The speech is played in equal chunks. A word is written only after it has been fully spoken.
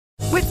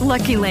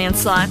Lucky Land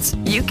Slots,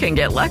 you can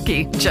get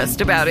lucky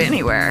just about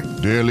anywhere.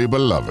 Dearly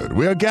beloved,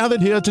 we are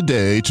gathered here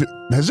today to...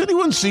 Has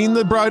anyone seen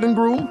the bride and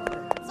groom?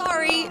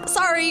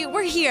 Sorry,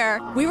 we're here.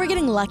 We were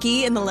getting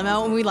lucky in the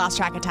limo and we lost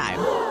track of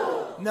time.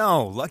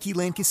 No, Lucky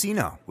Land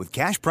Casino, with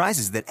cash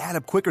prizes that add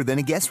up quicker than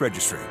a guest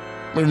registry.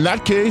 In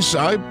that case,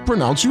 I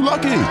pronounce you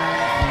lucky.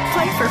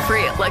 Play for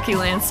free at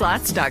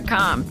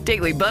LuckyLandSlots.com.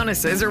 Daily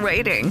bonuses are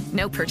waiting.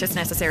 No purchase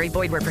necessary.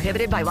 Void where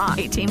prohibited by law.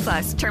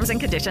 18+. Terms and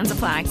conditions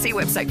apply. See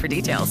website for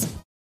details.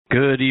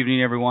 Good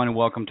evening, everyone, and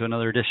welcome to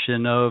another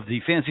edition of the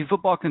Fantasy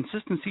Football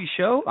Consistency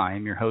Show. I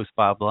am your host,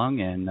 Bob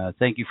Lung, and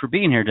thank you for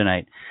being here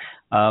tonight.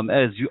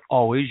 As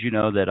always, you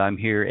know that I'm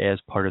here as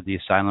part of the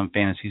Asylum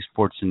Fantasy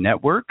Sports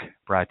Network,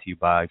 brought to you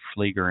by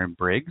Pfleger and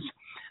Briggs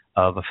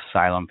of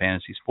Asylum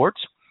Fantasy Sports.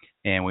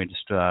 And we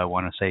just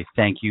want to say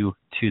thank you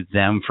to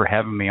them for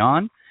having me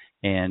on.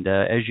 And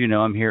as you know,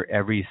 I'm here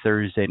every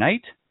Thursday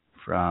night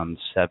from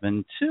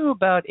 7 to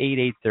about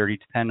 8:30,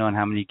 depending on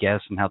how many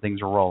guests and how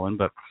things are rolling.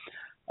 But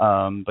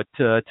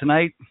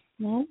tonight,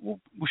 we'll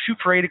shoot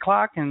for 8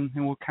 o'clock, and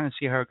we'll kind of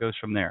see how it goes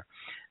from there.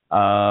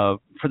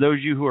 For those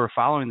of you who are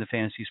following the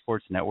Fantasy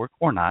Sports Network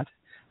or not,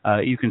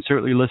 you can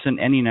certainly listen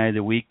any night of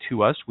the week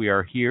to us. We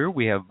are here.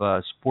 We have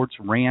Sports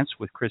Rants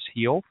with Chris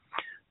Heel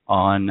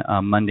on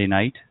Monday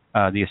night.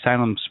 The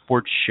Asylum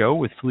Sports Show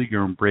with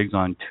Pfleger and Briggs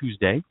on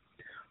Tuesday.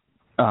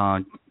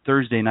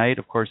 Thursday night,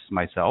 of course, is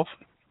myself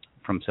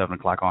from 7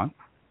 o'clock on.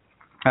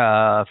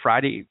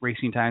 Friday,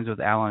 Racing Times with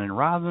Alan and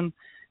Robin.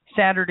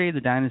 Saturday, the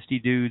Dynasty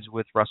Dudes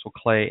with Russell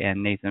Clay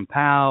and Nathan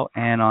Powell.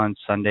 And on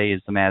Sunday is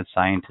the Mad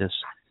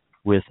Scientists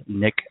with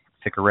Nick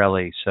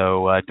Ficcarelli.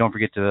 So don't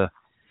forget to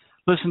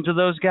listen to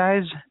those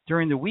guys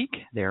during the week.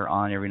 They're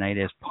on every night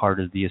as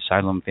part of the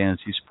Asylum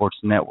Fantasy Sports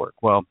Network.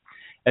 Well,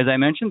 as I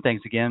mentioned,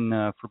 thanks again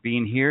for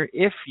being here.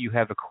 If you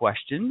have a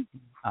question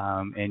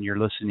and you're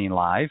listening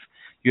live,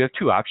 you have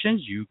two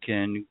options. You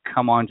can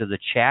come on to the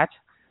chat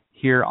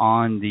here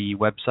on the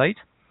website,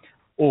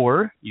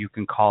 or you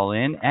can call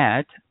in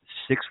at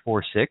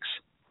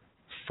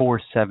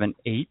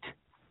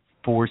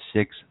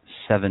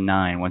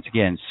 646-478-4679. Once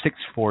again,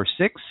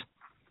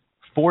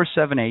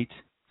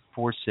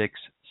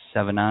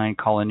 646-478-4679.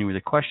 Call in with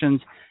the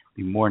questions.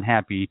 Be more than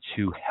happy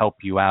to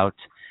help you out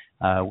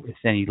with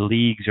any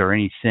leagues or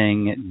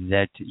anything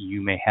that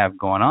you may have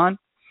going on.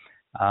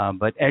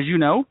 But as you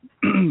know,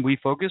 we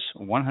focus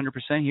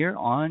 100% here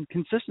on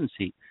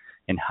consistency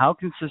and how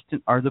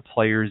consistent are the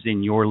players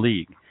in your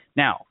league.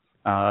 Now,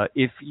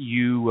 if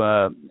you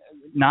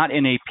not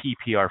in a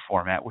PPR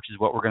format, which is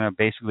what we're going to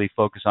basically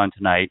focus on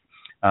tonight,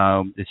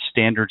 the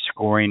standard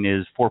scoring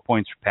is 4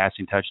 points for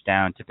passing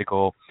touchdown,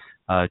 typical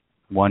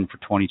 1 for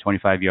 20,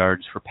 25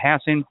 yards for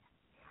passing,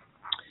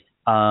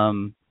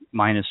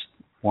 minus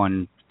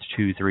 1,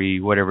 2, 3,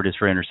 whatever it is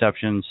for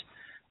interceptions,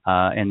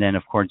 and then,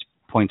 of course,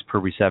 points per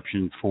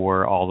reception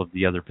for all of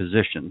the other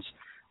positions.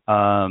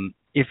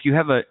 If you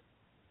have a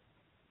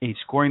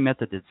scoring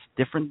method that's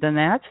different than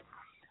that,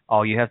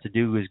 all you have to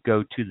do is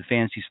go to the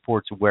Fantasy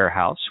Sports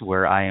Warehouse,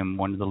 where I am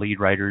one of the lead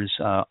writers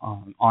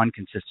on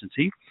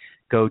consistency.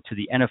 Go to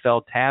the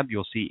NFL tab.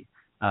 You'll see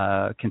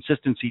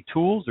Consistency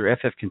Tools or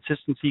FF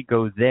Consistency.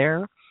 Go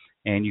there,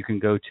 and you can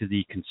go to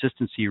the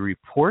Consistency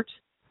Report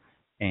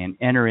and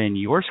enter in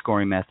your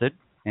scoring method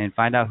and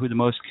find out who the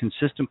most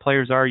consistent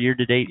players are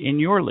year-to-date in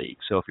your league.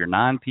 So if you're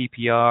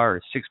non-PPR or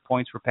 6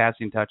 points for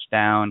passing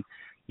touchdown,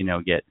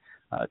 get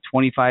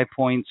 25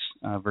 points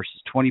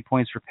versus 20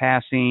 points for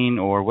passing,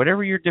 or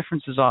whatever your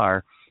differences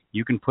are,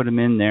 you can put them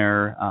in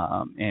there,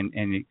 and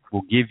it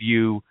will give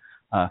you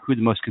who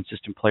the most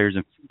consistent players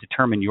and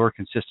determine your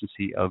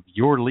consistency of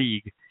your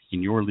league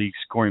in your league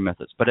scoring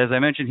methods. But as I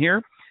mentioned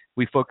here,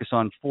 we focus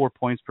on 4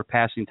 points per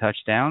passing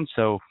touchdown.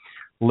 So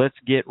let's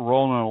get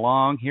rolling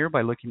along here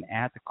by looking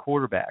at the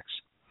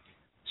quarterbacks.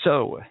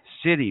 So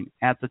sitting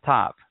at the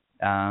top,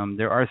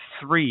 there are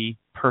 3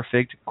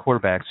 perfect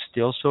quarterbacks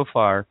still so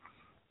far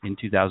in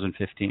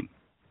 2015.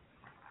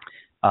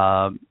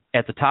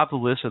 At the top of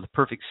the list of the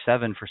perfect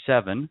 7 for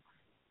 7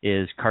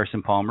 is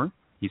Carson Palmer.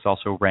 He's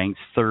also ranked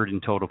 3rd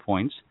in total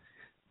points.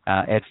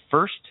 At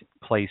first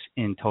place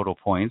in total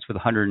points with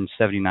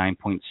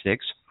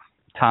 179.6,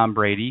 Tom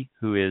Brady,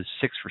 who is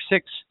 6 for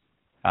 6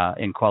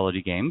 in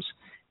quality games.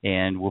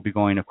 And we'll be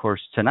going, of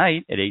course,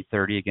 tonight at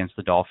 8:30 against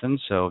the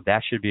Dolphins. So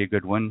that should be a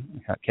good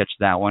one. Catch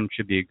that one.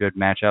 Should be a good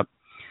matchup.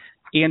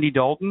 Andy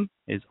Dalton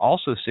is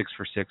also 6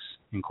 for 6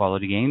 in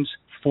quality games,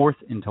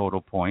 4th in total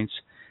points.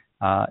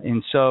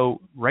 And so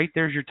right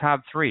there's your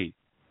top 3.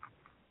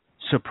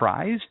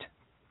 Surprised?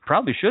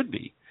 Probably should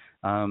be.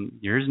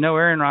 There's no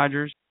Aaron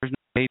Rodgers. There's no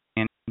Peyton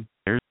Manning.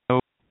 There's no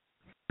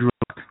Drew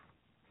Lock.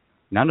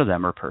 None of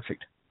them are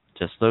perfect.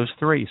 Just those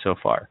 3 so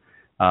far.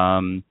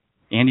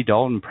 Andy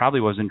Dalton probably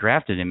wasn't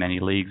drafted in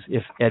many leagues.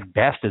 If at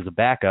best as a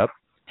backup,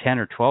 10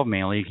 or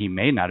 12-man league, he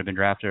may not have been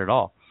drafted at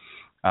all.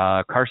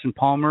 Carson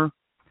Palmer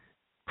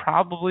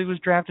probably was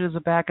drafted as a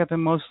backup in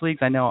most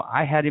leagues. I know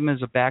I had him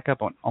as a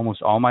backup on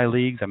almost all my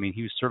leagues. I mean,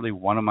 he was certainly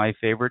one of my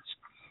favorites.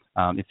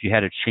 If you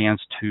had a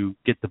chance to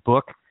get the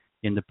book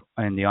in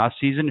the off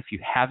season, if you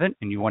haven't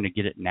and you want to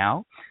get it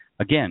now,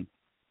 Again,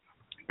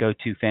 go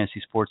to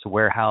Fantasy Sports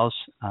Warehouse.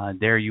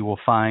 There you will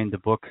find the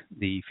book,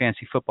 The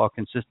Fantasy Football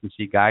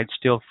Consistency Guide,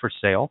 still for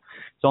sale.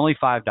 It's only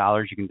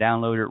 $5. You can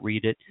download it,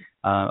 read it.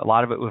 A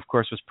lot of it, of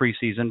course, was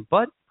preseason,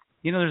 but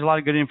there's a lot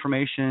of good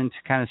information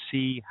to kind of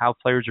see how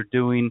players are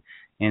doing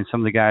and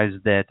some of the guys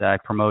that I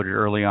promoted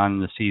early on in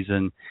the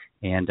season.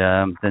 And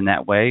then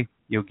that way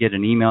you'll get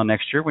an email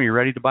next year when you're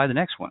ready to buy the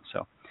next one.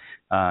 So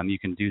you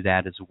can do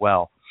that as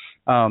well.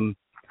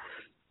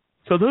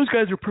 So those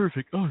guys are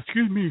perfect. Oh,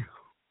 excuse me.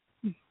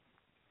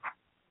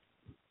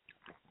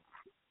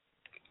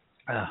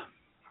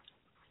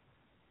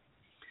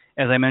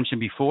 As I mentioned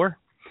before,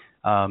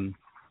 those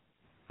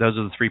are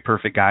the three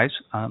perfect guys.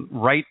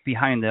 Right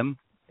behind them,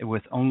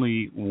 with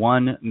only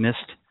one missed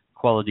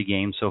quality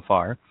game so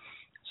far.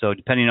 So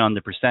depending on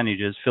the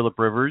percentages, Phillip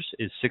Rivers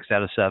is 6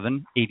 out of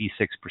 7,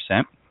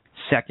 86%.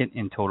 Second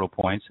in total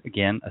points.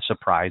 Again, a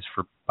surprise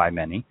by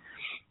many.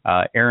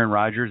 Aaron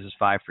Rodgers is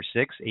 5 for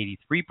 6,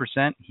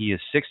 83%. He is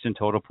sixth in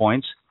total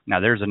points. Now,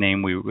 there's a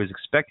name we was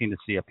expecting to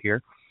see up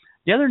here.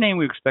 The other name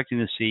we were expecting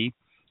to see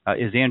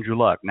is Andrew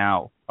Luck.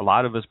 Now, a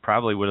lot of us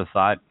probably would have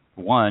thought,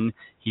 one,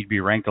 he'd be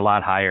ranked a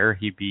lot higher.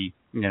 He'd be,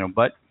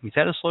 but he's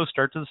had a slow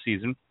start to the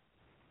season.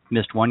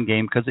 Missed one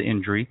game because of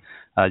injury.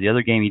 The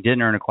other game, he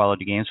didn't earn a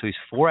quality game, so he's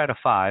 4 out of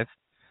 5,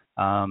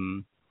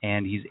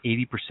 and he's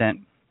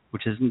 80%,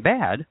 which isn't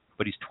bad,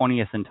 but he's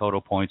 20th in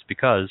total points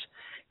because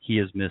he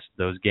has missed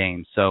those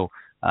games. So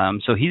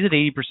he's at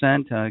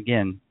 80%.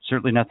 Again,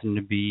 certainly nothing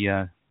to be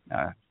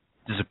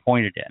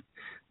disappointed in,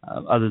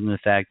 other than the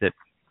fact that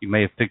you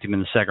may have picked him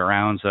in the second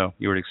round, so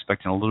you were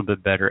expecting a little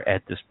bit better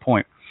at this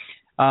point.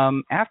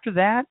 After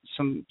that,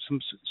 some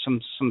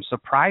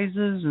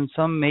surprises and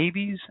some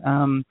maybes.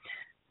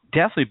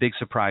 Definitely a big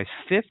surprise.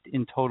 Fifth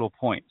in total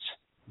points,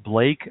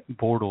 Blake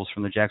Bortles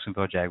from the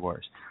Jacksonville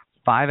Jaguars.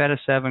 5 out of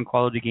 7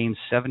 quality games,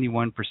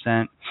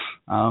 71%.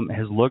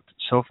 Has looked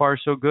so far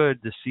so good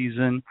this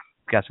season.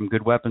 Got some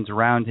good weapons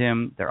around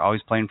him. They're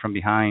always playing from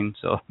behind,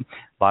 so a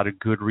lot of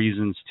good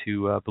reasons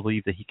to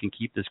believe that he can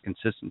keep this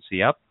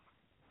consistency up.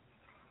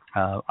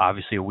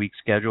 Obviously a weak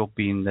schedule,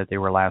 being that they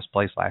were last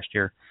place last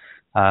year.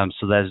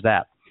 So there's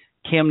that.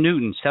 Cam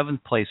Newton,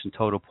 7th place in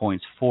total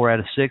points, 4 out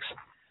of 6.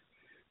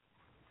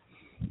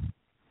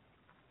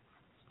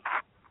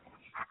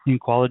 In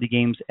quality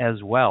games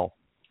as well.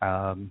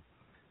 So,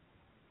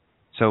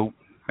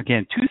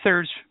 again,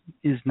 2/3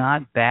 is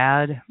not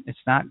bad. It's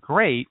not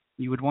great.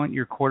 You would want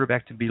your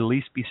quarterback to at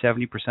least be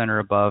 70% or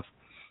above.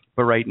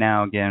 But right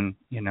now, again,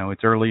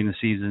 it's early in the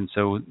season,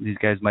 so these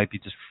guys might be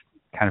just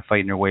kind of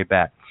fighting their way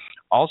back.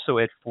 Also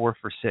at 4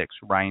 for 6,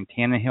 Ryan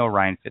Tannehill,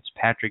 Ryan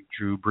Fitzpatrick,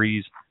 Drew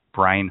Brees,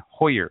 Brian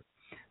Hoyer.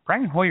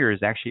 Brian Hoyer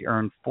has actually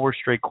earned 4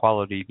 straight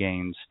quality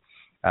games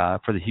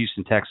for the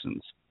Houston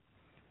Texans.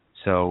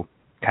 So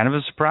kind of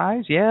a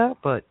surprise, yeah,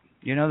 but,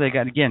 they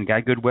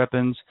got good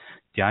weapons.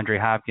 DeAndre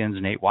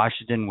Hopkins, Nate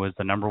Washington was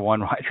the number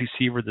 1 wide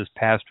receiver this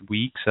past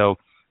week. So,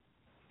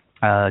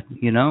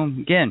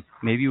 again,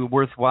 maybe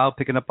worthwhile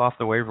picking up off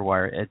the waiver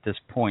wire at this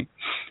point.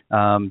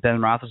 Ben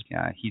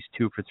Roethlisberger, he's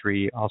 2 for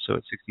 3, also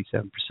at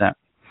 67%.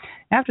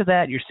 After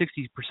that, you're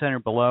 60% or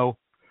below.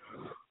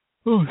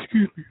 Oh,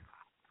 excuse me.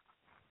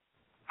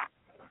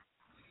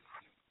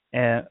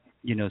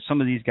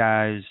 Some of these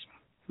guys,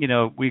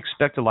 we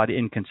expect a lot of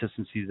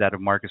inconsistencies out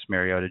of Marcus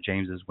Mariota,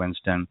 James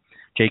Winston.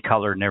 Jay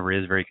Cutler never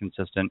is very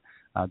consistent.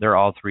 They're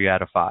all 3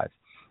 out of 5.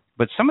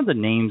 But some of the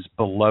names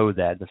below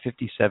that, the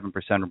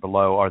 57% or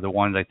below, are the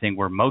ones I think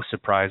we're most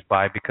surprised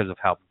by because of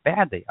how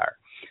bad they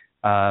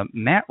are.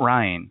 Matt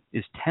Ryan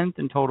is 10th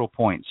in total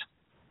points,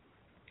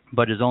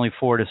 but is only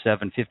 4 to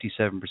 7,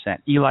 57%.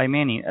 Eli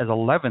Manning is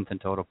 11th in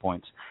total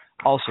points,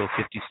 also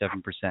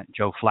 57%.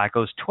 Joe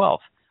Flacco's 12th,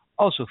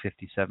 also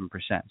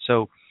 57%.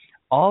 So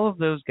all of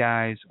those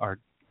guys are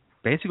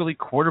basically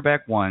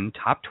quarterback 1,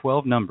 top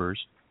 12 numbers,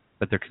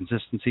 but their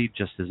consistency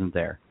just isn't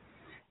there.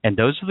 And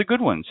those are the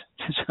good ones.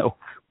 So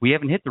we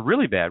haven't hit the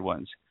really bad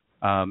ones,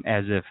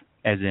 as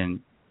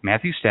in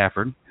Matthew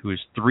Stafford, who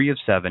is 3 of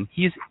 7.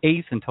 He is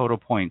 8th in total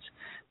points,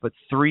 but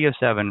 3 of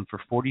 7 for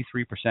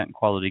 43% in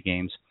quality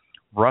games.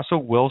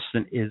 Russell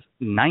Wilson is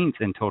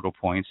 9th in total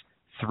points,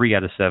 3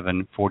 out of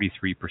 7,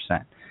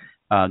 43%.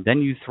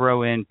 Then you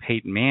throw in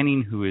Peyton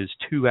Manning, who is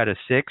 2 out of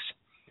 6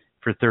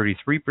 for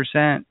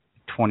 33%,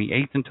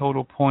 28th in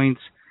total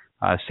points.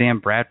 Sam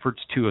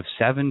Bradford's 2 of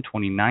 7,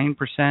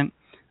 29%.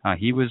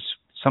 He was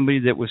somebody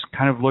that was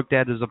kind of looked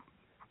at as a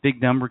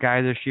big number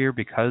guy this year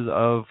because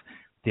of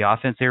the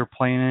offense they were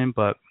playing in,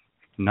 but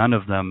none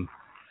of them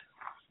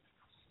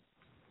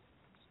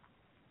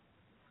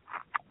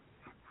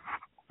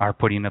are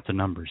putting up the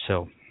numbers.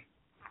 So,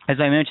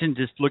 as I mentioned,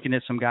 just looking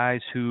at some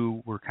guys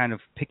who were kind of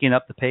picking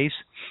up the pace.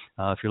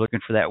 If you're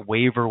looking for that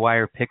waiver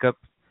wire pickup,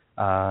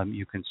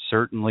 you can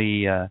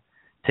certainly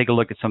take a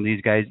look at some of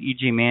these guys.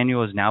 E.J.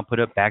 Manuel has now put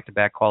up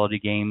back-to-back quality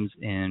games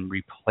in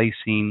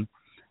replacing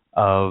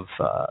of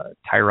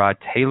Tyrod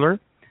Taylor.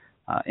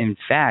 In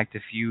fact,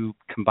 if you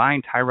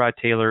combine Tyrod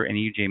Taylor and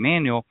E.J.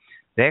 Manuel,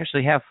 they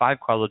actually have 5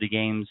 quality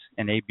games,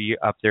 and they'd be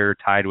up there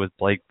tied with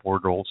Blake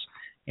Bortles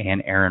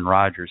and Aaron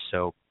Rodgers.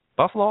 So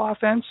Buffalo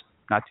offense,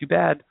 not too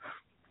bad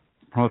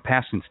from a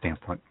passing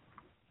standpoint.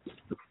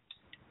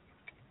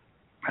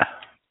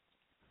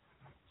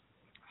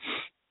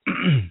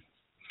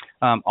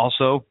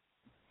 Also,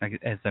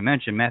 as I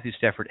mentioned, Matthew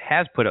Stafford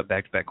has put up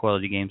back-to-back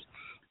quality games.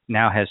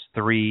 Now has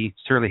 3,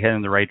 certainly heading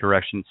in the right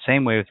direction.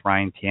 Same way with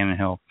Ryan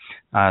Tannehill.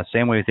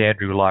 Same way with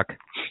Andrew Luck.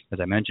 As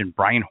I mentioned,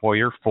 Brian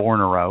Hoyer, 4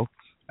 in a row.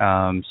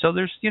 So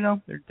there's,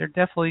 there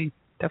definitely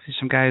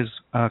some guys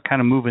kind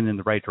of moving in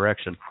the right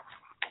direction.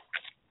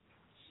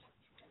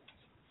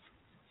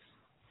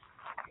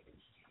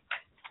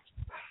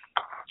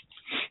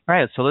 All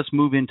right, so let's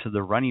move into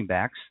the running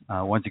backs.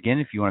 Once again,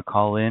 if you want to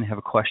call in, have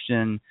a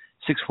question,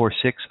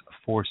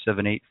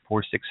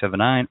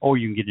 646-478-4679, or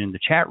you can get in the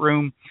chat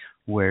room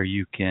where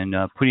you can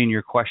put in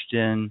your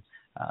question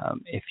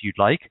if you'd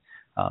like.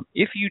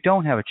 If you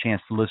don't have a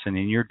chance to listen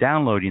and you're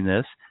downloading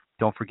this,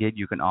 don't forget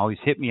you can always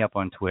hit me up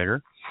on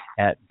Twitter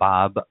at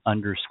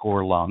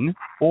Bob_Lung,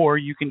 or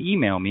you can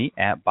email me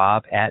at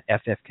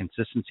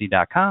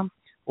bob@ffconsistency.com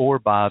or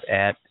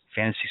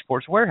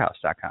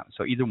bob@fantasysportswarehouse.com.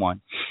 So either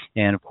one.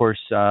 And, of course,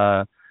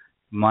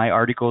 my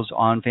articles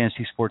on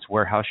Fantasy Sports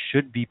Warehouse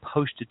should be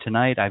posted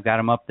tonight. I've got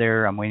them up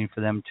there. I'm waiting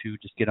for them to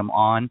just get them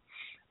on.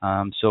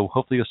 So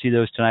hopefully you'll see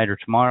those tonight or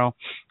tomorrow.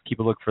 Keep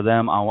a look for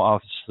them. I'll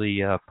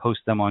obviously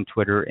post them on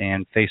Twitter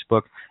and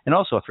Facebook. And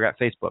also, if you're at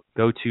Facebook,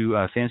 go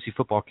to Fantasy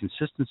Football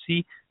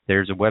Consistency.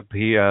 There's a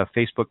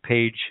Facebook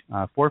page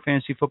for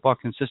Fantasy Football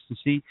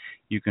Consistency.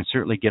 You can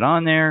certainly get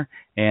on there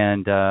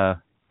and,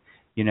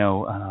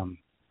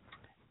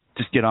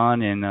 just get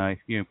on and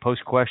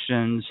post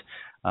questions.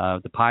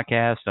 The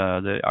podcast,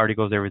 the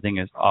articles, everything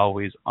is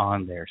always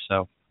on there.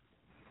 So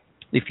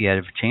if you have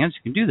a chance,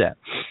 you can do that.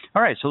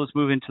 All right, so let's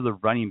move into the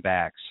running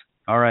backs.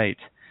 All right,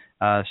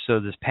 so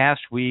this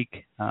past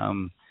week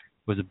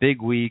was a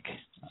big week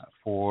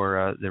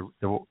for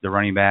the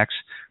running backs.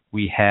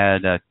 We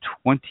had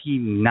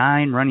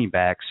 29 running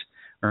backs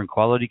earn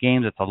quality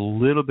games. That's a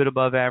little bit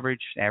above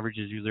average. Average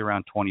is usually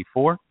around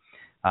 24.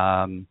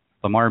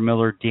 Lamar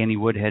Miller, Danny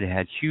Woodhead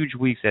had huge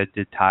weeks, as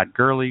did Todd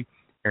Gurley,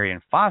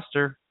 Arian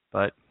Foster,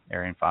 but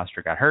Arian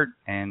Foster got hurt,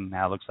 and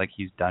now it looks like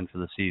he's done for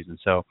the season.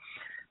 So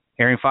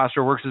Arian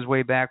Foster works his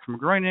way back from a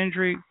groin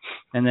injury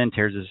and then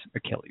tears his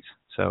Achilles.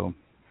 So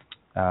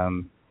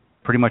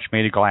pretty much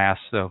made of glass,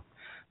 so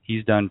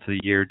he's done for the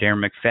year.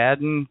 Darren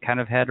McFadden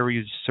kind of had a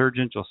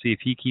resurgence. We'll see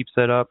if he keeps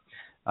that up.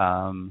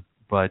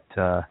 But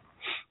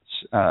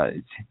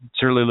it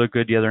certainly looked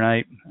good the other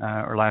night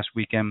or last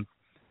weekend.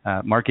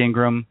 Mark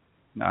Ingram,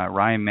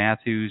 Ryan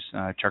Matthews,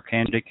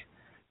 Charkandrick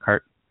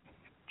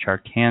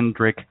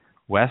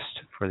West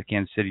for the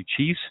Kansas City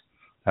Chiefs,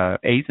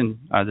 8th in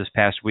this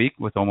past week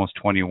with almost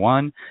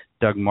 21.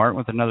 Doug Martin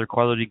with another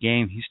quality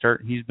game.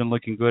 He's been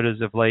looking good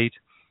as of late.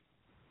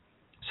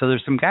 So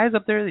there's some guys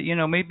up there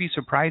that may be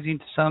surprising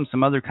to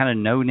some other kind of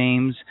no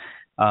names.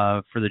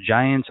 For the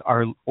Giants,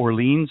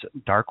 Orleans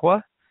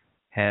Darkwa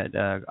had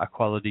a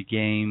quality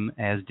game,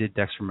 as did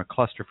Dexter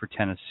McCluster for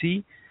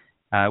Tennessee,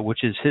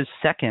 which is his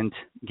second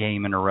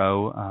game in a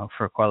row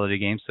for a quality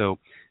game. So,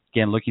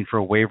 again, looking for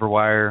a waiver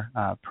wire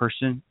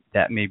person,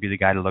 that may be the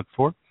guy to look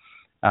for.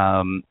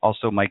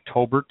 Also, Mike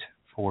Tolbert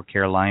for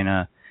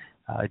Carolina,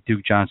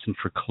 Duke Johnson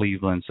for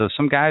Cleveland. So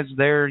some guys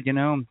there,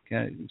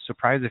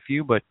 surprise a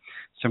few, but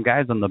some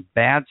guys on the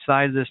bad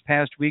side this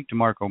past week: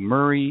 DeMarco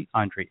Murray,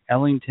 Andre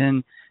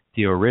Ellington,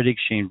 Theo Riddick,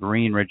 Shane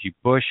Vereen, Reggie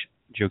Bush,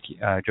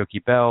 Jokie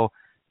Bell,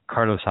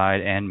 Carlos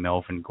Hyde, and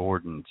Melvin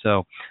Gordon.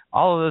 So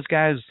all of those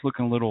guys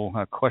looking a little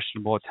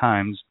questionable at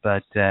times,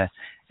 but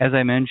as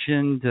I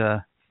mentioned,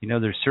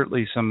 there's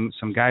certainly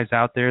some guys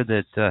out there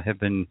that have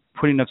been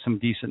putting up some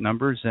decent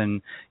numbers,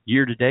 and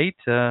year to date,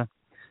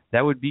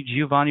 that would be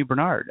Giovanni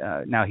Bernard.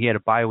 Now, he had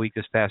a bye week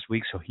this past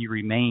week, so he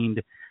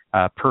remained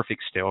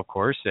perfect still, of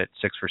course, at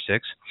 6 for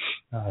 6.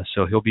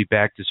 So he'll be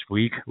back this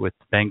week with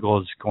the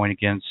Bengals going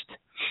against,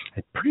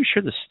 I'm pretty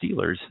sure, the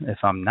Steelers, if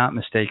I'm not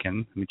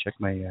mistaken. Let me check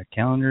my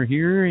calendar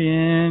here,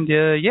 and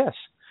yes,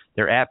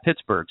 they're at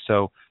Pittsburgh.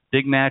 So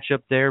big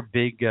matchup there,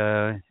 big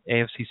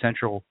AFC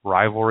Central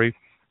rivalry.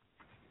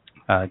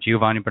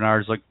 Giovanni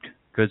Bernard's looked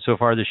good so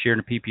far this year in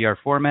a PPR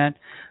format.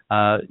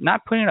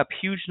 Not putting up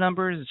huge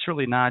numbers. It's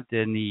certainly not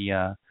in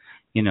the,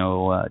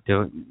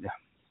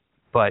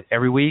 but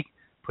every week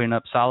putting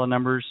up solid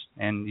numbers,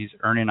 and he's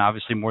earning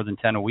obviously more than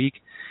 10 a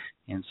week.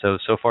 And so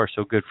far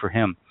so good for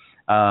him.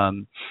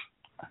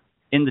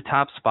 In the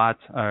top spots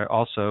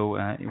also,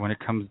 when it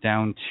comes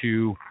down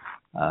to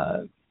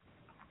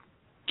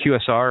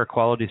QSR, or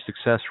quality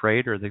success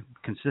rate, or the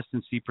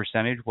consistency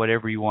percentage,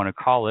 whatever you want to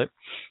call it,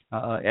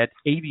 at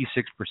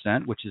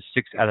 86%, which is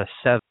 6 out of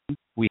 7,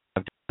 we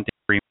have Devontae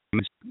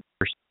Freeman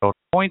first total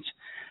points,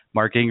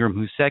 Mark Ingram,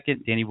 who's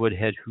second, Danny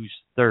Woodhead, who's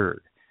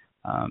third.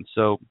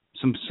 So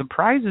some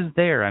surprises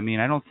there. I mean,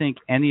 I don't think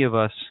any of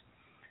us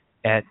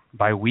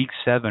by week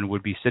 7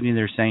 would be sitting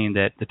there saying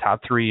that the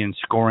top 3 in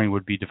scoring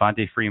would be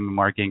Devontae Freeman,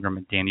 Mark Ingram,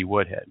 and Danny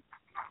Woodhead.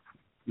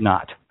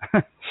 Not.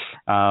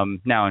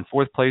 Now, in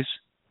 4th place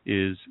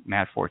is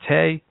Matt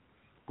Forte,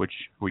 which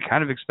we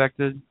kind of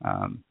expected.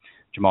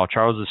 Jamal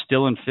Charles is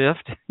still in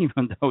fifth,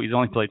 even though he's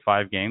only played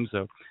 5 games.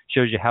 So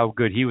shows you how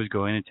good he was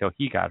going until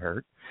he got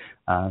hurt.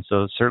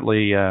 So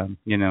certainly,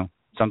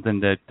 something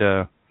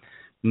that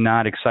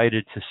not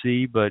excited to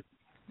see, but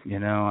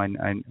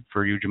I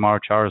for you Jamal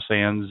Charles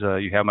fans,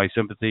 you have my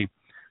sympathy.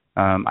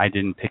 I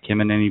didn't pick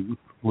him in any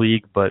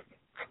league, but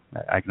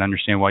I can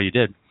understand why you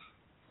did.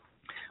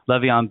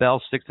 Le'Veon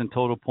Bell, 6th in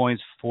total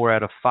points, 4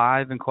 out of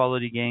 5 in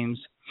quality games.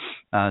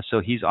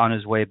 So he's on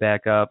his way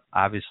back up.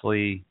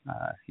 Obviously,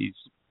 he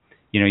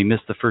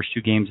missed the first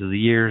 2 games of the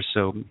year,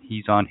 so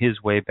he's on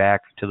his way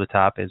back to the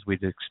top as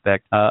we'd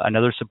expect.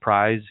 Another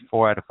surprise,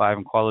 4 out of 5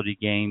 in quality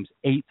games,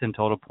 8th in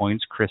total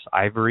points, Chris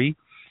Ivory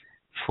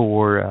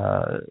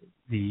for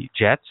the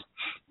Jets.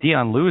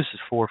 Dion Lewis is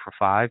 4 for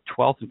 5,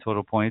 12th in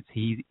total points.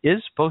 He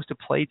is supposed to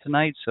play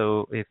tonight,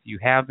 so if you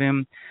have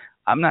him,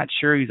 I'm not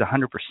sure he's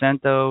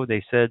 100% though.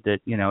 They said that,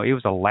 it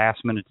was a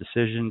last-minute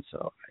decision,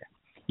 so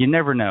you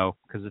never know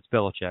because it's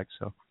Belichick,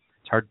 so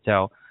it's hard to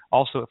tell.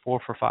 Also at 4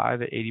 for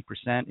 5 at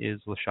 80%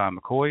 is LaShawn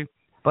McCoy,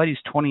 but he's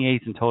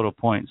 28th in total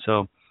points.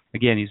 So,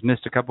 again, he's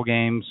missed a couple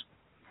games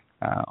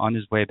on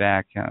his way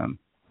back.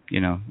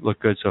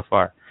 Looked good so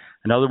far.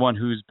 Another one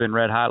who's been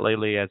red hot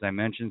lately, as I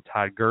mentioned,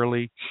 Todd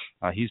Gurley.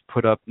 He's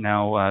put up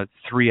now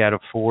 3 out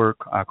of 4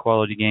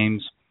 quality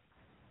games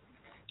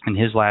in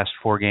his last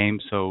 4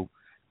 games. So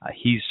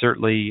he's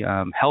certainly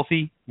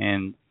healthy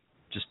and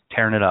just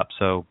tearing it up.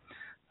 So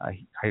I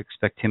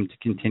expect him to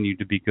continue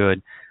to be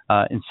good.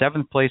 In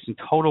 7th place in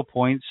total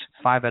points,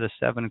 5 out of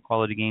 7 in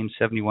quality games,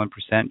 71%,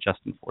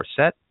 Justin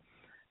Forsett.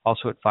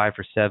 Also at 5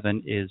 for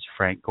 7 is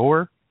Frank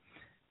Gore.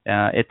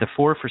 At the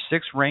 4 for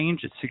 6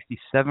 range at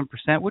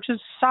 67%, which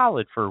is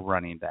solid for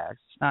running backs.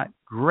 It's not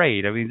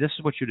great. I mean, this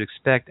is what you'd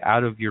expect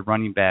out of your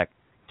running back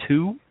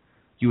 2,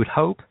 you would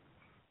hope.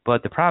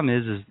 But the problem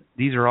is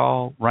these are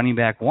all running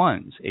back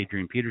 1s.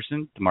 Adrian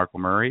Peterson, DeMarco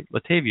Murray,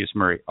 Latavius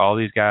Murray. All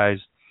these guys,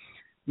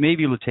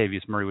 maybe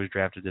Latavius Murray was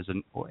drafted as a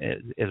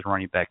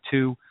running back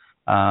 2.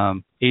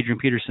 Adrian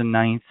Peterson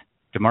 9th,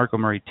 DeMarco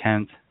Murray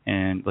 10th,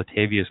 and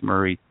Latavius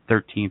Murray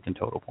 13th in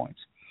total points.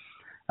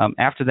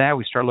 After that,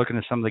 we start looking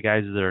at some of the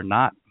guys that are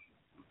not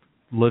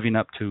living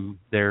up to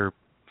their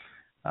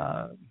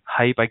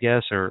hype, I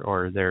guess,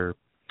 or their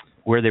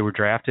where they were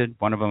drafted.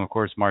 One of them, of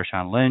course,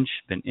 Marshawn Lynch,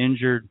 been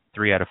injured,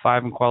 3 out of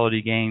 5 in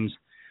quality games.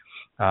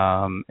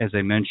 As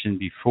I mentioned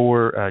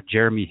before,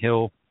 Jeremy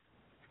Hill,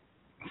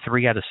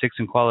 3 out of 6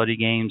 in quality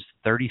games,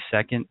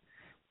 32nd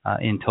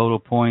in total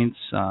points.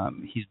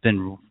 He's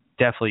been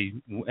definitely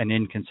an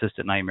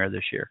inconsistent nightmare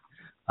this year.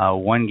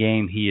 One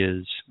game he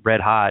is red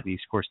hot and he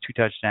scores 2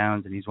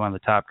 touchdowns and he's one of the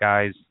top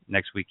guys.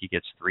 Next week he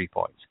gets 3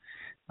 points.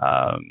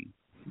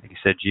 Like I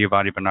said,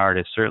 Giovanni Bernard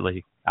has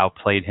certainly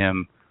outplayed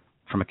him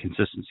from a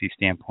consistency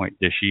standpoint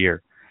this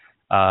year.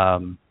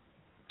 Jonathan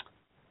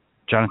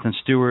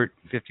Stewart,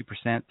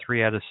 50%,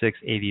 3 out of 6.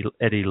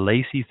 Eddie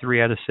Lacy,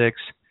 3 out of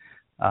 6.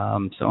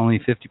 So only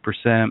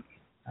 50%.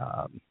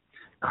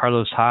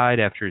 Carlos Hyde,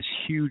 after his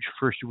huge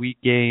first week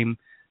game,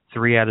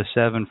 3 out of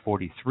 7,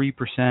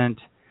 43%.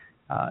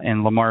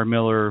 And Lamar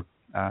Miller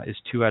is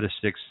 2 out of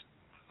 6.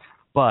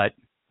 But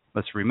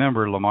let's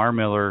remember, Lamar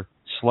Miller,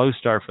 slow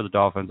start for the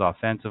Dolphins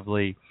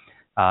offensively.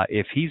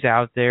 If he's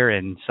out there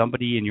and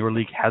somebody in your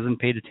league hasn't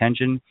paid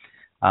attention,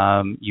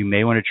 you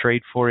may want to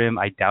trade for him.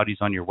 I doubt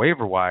he's on your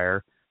waiver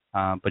wire,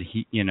 but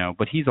he's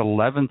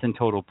 11th in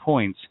total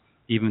points,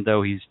 even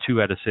though he's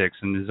 2 out of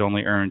 6 and has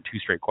only earned 2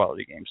 straight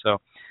quality games. So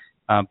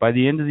by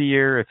the end of the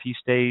year, if he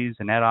stays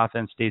and that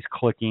offense stays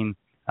clicking,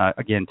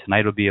 again,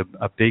 tonight will be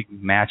a big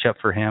matchup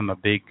for him, a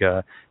big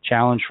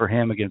challenge for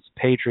him against the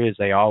Patriots.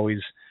 They always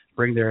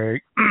bring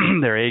their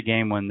their A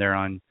game when they're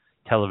on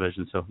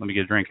television. So let me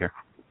get a drink here.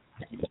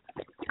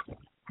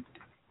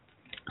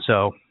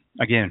 So,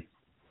 again,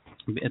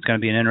 it's going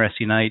to be an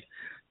interesting night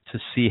to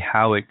see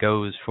how it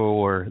goes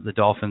for the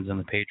Dolphins and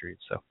the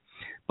Patriots. So,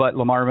 but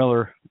Lamar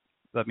Miller,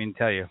 let me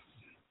tell you,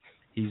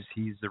 he's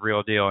the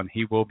real deal, and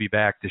he will be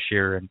back this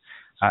year. And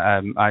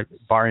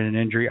barring an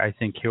injury, I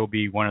think he'll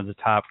be one of the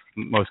top,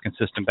 most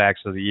consistent backs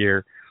of the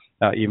year,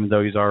 even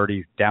though he's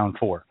already down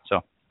 4.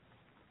 So,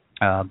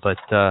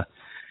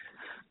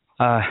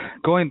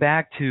 going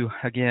back to,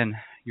 again,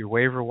 your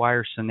waiver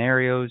wire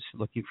scenarios,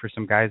 looking for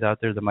some guys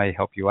out there that might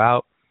help you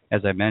out.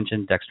 As I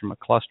mentioned, Dexter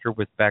McCluster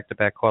with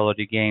back-to-back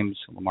quality games,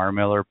 Lamar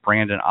Miller,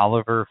 Brandon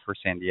Oliver for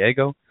San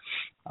Diego.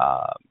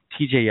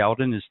 TJ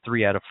Yeldon is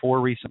 3 out of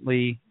 4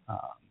 recently.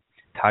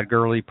 Todd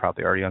Gurley,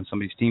 probably already on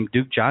somebody's team.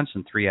 Duke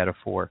Johnson, 3 out of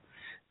 4.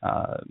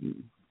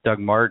 Doug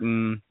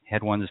Martin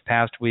had one this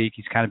past week.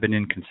 He's kind of been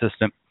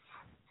inconsistent.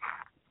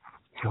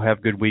 He'll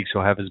have good weeks.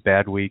 He'll have his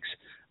bad weeks.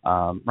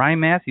 Ryan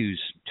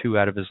Matthews, 2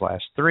 out of his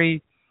last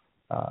 3.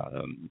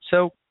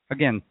 So,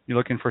 again, you're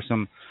looking for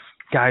some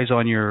guys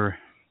on your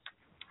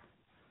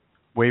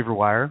waiver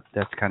wire.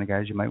 That's the kind of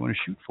guys you might want to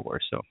shoot for.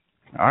 So,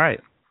 all right.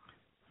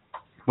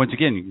 Once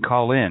again, you can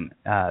call in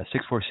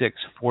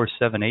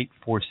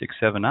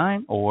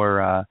 646-478-4679,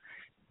 or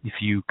if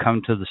you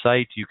come to the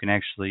site, you can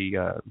actually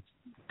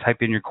type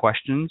in your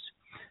questions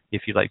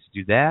if you'd like to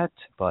do that.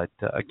 But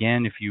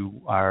again, if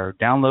you are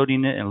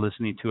downloading it and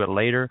listening to it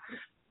later,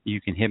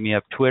 you can hit me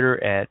up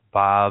Twitter at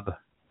Bob_Lung,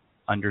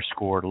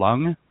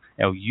 Lung,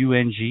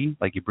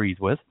 like you breathe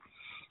with.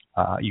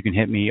 You can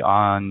hit me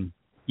on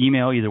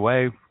email either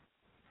way,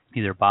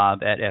 either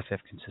Bob at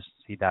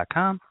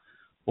ffconsistency.com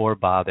or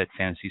Bob at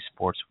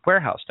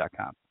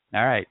fantasysportswarehouse.com.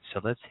 All right, so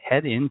let's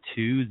head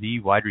into the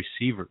wide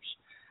receivers.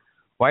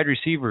 Wide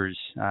receivers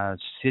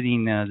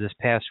sitting this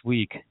past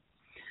week,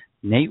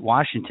 Nate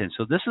Washington.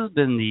 So this has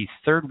been the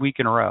third week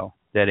in a row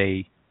that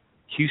a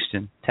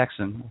Houston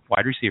Texan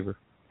wide receiver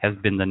has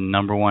been the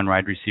number one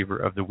wide receiver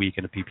of the week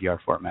in a PPR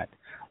format.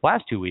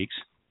 Last 2 weeks,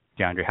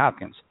 DeAndre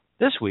Hopkins.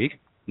 This week,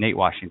 Nate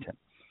Washington.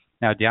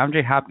 Now,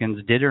 DeAndre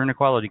Hopkins did earn a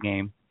quality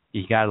game.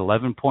 He got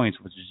 11 points,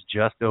 which is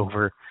just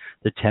over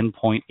the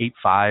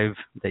 10.85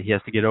 that he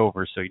has to get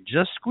over. So he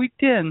just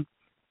squeaked in,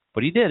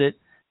 but he did it.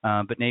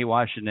 But Nate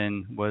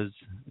Washington was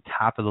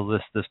top of the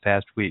list this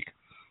past week.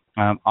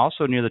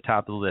 Also near the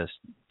top of the list,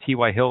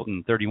 T.Y.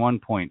 Hilton, 31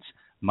 points.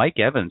 Mike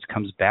Evans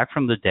comes back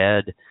from the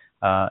dead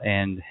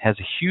and has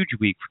a huge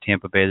week for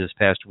Tampa Bay this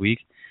past week.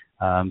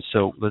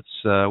 So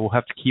we'll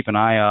have to keep an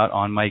eye out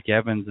on Mike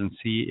Evans and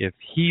see if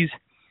he's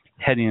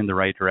heading in the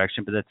right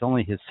direction, but that's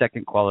only his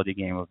second quality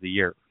game of the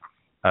year.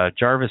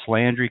 Jarvis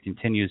Landry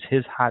continues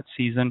his hot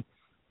season.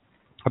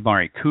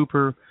 Amari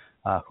Cooper,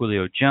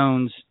 Julio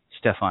Jones,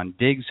 Stephon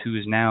Diggs, who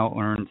has now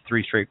earned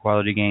 3 straight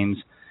quality games.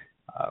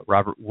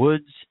 Robert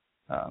Woods,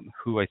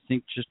 who I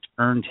think just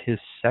earned his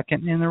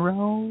second in a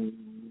row,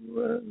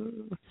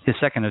 his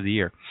second of the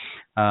year.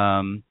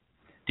 Danny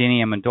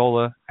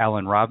Amendola,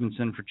 Allen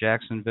Robinson for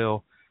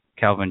Jacksonville,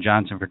 Calvin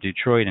Johnson for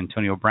Detroit,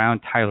 Antonio Brown,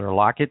 Tyler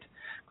Lockett,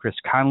 Chris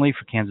Conley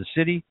for Kansas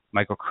City,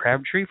 Michael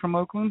Crabtree from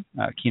Oakland,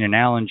 Keenan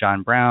Allen,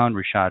 John Brown,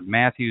 Rashad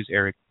Matthews,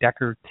 Eric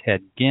Decker,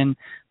 Ted Ginn,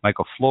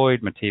 Michael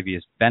Floyd,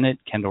 Matavius Bennett,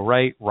 Kendall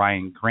Wright,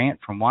 Ryan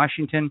Grant from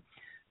Washington,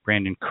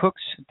 Brandon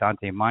Cooks,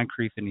 Dante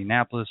Moncrief,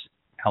 Indianapolis,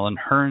 Alan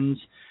Hearns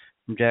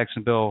from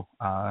Jacksonville,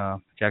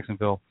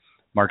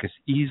 Marcus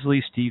Easley,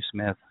 Steve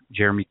Smith,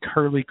 Jeremy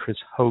Curley, Chris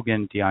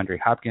Hogan, DeAndre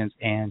Hopkins,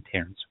 and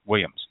Terrence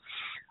Williams.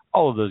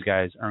 All of those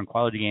guys earned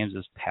quality games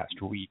this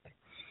past week.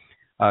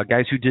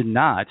 Guys who did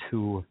not,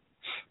 who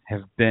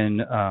have been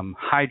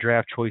high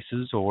draft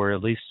choices or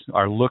at least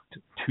are looked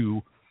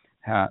to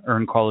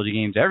earn quality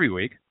games every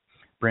week,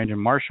 Brandon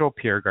Marshall,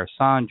 Pierre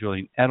Garçon,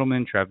 Julian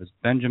Edelman, Travis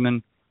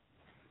Benjamin,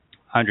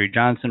 Andre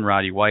Johnson,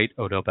 Roddy White,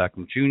 Odell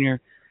Beckham Jr.,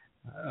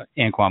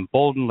 Anquan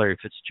Bolden, Larry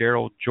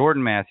Fitzgerald,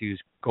 Jordan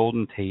Matthews,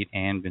 Golden Tate,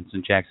 and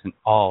Vincent Jackson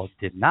all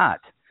did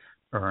not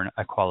earn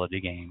a quality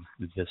game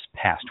this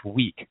past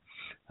week.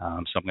 So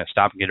I'm going to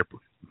stop and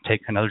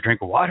take another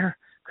drink of water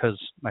because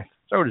my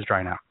throat is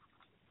dry now.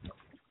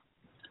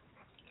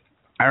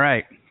 All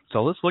right,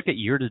 so let's look at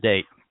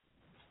year-to-date.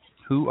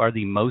 Who are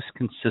the most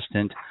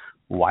consistent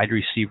wide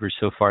receivers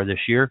so far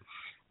this year?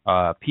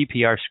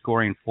 PPR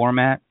scoring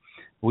format,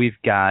 we've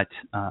got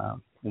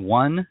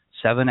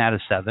 7 out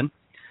of 7,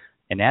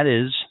 and that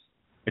is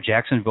a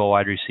Jacksonville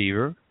wide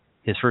receiver.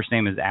 His first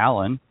name is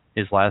Allen.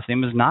 His last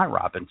name is not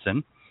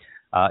Robinson.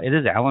 It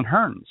is Allen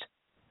Hearns.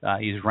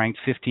 He's ranked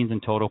 15th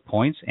in total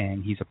points,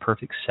 and he's a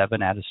perfect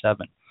 7 out of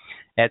 7.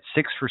 At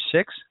 6 for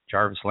 6,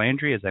 Jarvis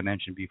Landry, as I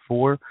mentioned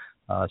before,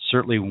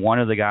 certainly one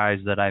of the guys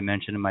that I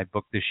mentioned in my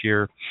book this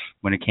year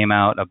when it came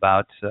out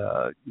about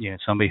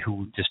somebody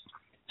who just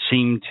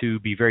seemed to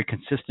be very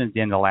consistent at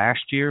the end of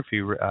last year. If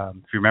you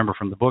remember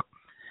from the book,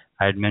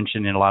 I had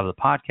mentioned in a lot of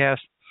the podcasts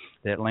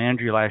that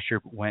Landry last year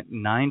went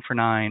 9 for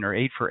 9 or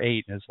 8 for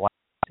 8 in his last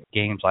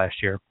games last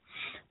year,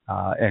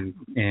 and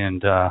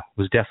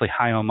was definitely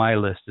high on my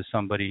list as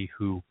somebody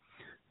who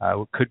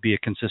could be a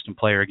consistent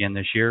player again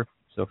this year.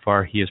 So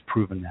far, he has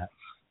proven that.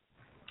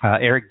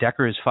 Eric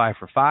Decker is 5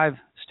 for 5.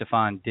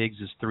 Stephon Diggs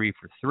is 3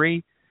 for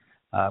 3.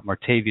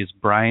 Martavius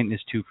Bryant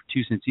is 2 for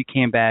 2 since he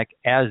came back,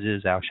 as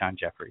is Alshon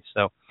Jeffrey.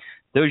 So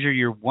those are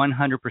your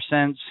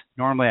 100%.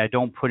 Normally, I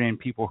don't put in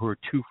people who are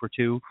 2 for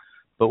 2,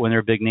 but when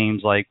they're big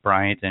names like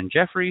Bryant and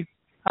Jeffrey,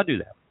 I'll do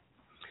that.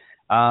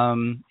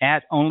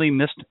 At only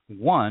missed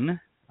 1,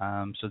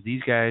 so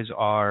these guys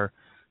are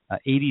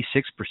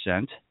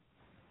 86%.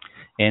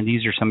 And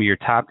these are some of your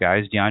top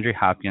guys. DeAndre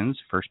Hopkins,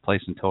 first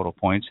place in total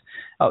points.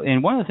 Oh,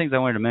 and one of the things I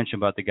wanted to mention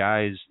about the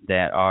guys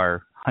that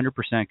are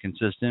 100%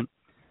 consistent,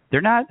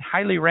 they're not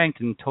highly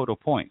ranked in total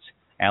points.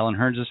 Allen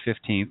Hearns is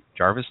 15th.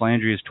 Jarvis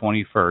Landry is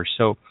 21st.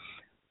 So,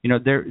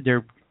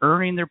 they're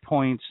earning their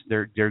points.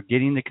 They're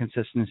getting the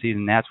consistency,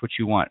 and that's what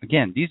you want.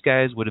 Again, these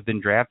guys would have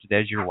been drafted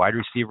as your wide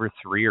receiver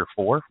 3 or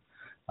 4,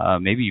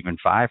 maybe even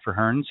 5 for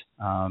Hearns.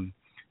 And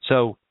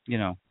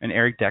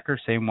Eric Decker,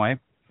 same way.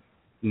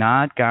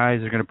 Not guys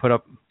that are going to put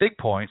up big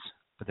points,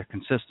 but they're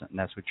consistent, and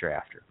that's what you're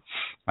after.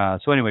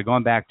 So anyway,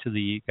 going back to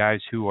the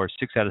guys who are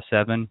 6 out of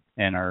 7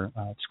 and are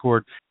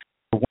scored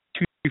 1,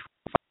 2, 3,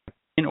 4, 5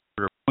 in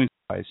order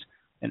points-wise,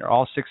 and are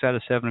all 6 out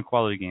of 7 in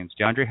quality games.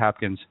 DeAndre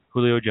Hopkins,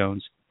 Julio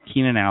Jones,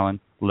 Keenan Allen,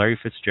 Larry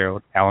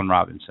Fitzgerald, Allen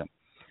Robinson.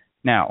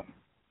 Now,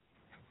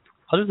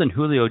 other than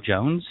Julio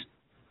Jones,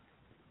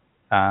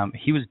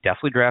 he was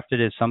definitely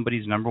drafted as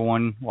somebody's number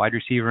 1 wide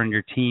receiver on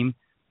your team.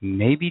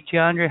 Maybe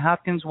DeAndre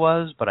Hopkins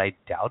was, but I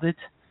doubt it.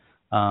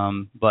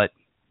 But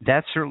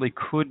that certainly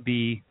could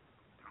be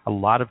a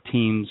lot of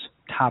teams'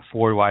 top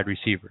 4 wide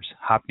receivers: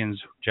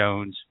 Hopkins,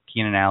 Jones,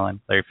 Keenan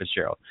Allen, Larry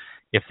Fitzgerald.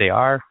 If they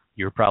are,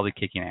 you're probably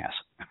kicking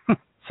ass.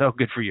 So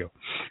good for you.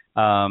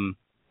 And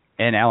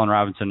Allen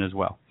Robinson as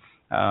well.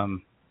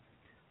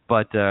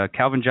 But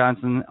Calvin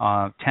Johnson,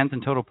 10th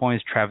in total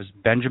points. Travis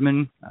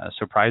Benjamin,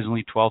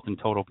 surprisingly 12th in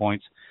total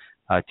points.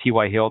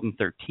 T.Y. Hilton,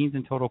 13th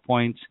in total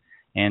points.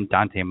 And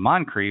Dante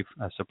Moncrief,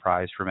 a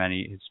surprise for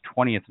many, is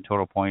 20th in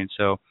total points.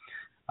 So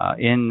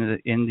in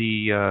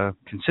the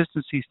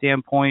consistency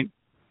standpoint,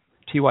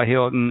 T.Y.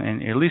 Hilton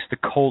and at least the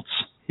Colts,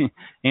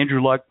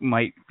 Andrew Luck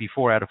might be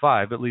 4 out of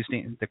 5. At least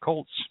the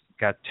Colts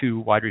got 2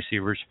 wide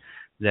receivers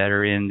that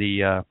are in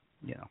the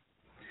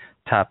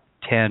top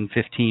 10,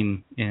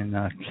 15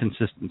 in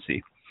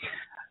consistency.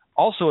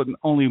 Also,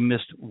 only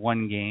missed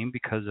 1 game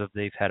because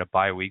they've had a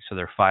bye week, so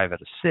they're 5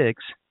 out of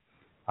 6.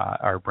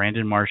 Are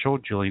Brandon Marshall,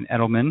 Julian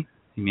Edelman,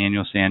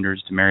 Emmanuel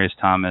Sanders, Demaryius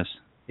Thomas,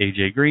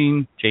 A.J.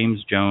 Green,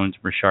 James Jones,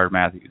 Rashard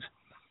Matthews.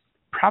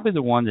 Probably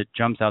the one that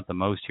jumps out the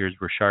most here is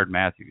Rashard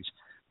Matthews.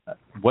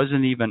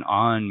 Wasn't even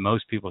on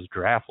most people's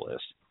draft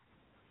list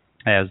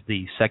as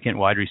the second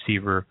wide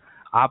receiver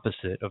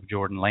opposite of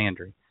Jordan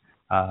Landry,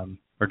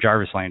 or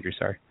Jarvis Landry,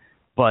 sorry.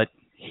 But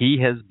he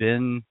has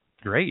been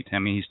great. I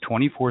mean, he's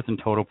 24th in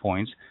total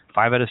points,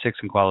 5 out of 6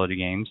 in quality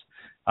games.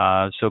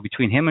 So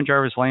between him and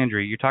Jarvis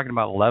Landry, you're talking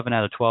about 11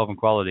 out of 12 in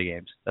quality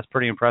games. That's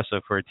pretty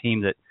impressive for a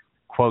team that,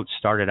 quote,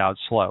 started out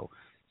slow.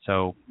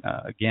 So,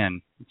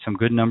 again, some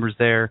good numbers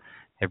there.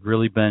 Have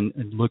really been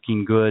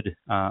looking good.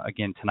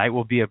 Again, tonight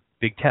will be a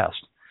big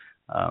test.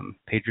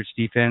 Patriots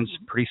defense,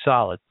 pretty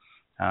solid.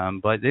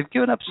 But they've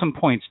given up some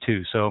points,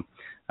 too. So,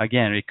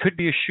 again, it could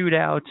be a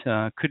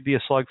shootout, could be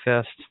a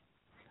slugfest.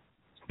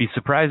 Be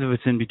surprised if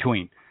it's in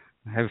between.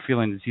 I have a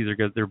feeling it's either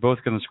they're both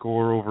going to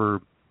score over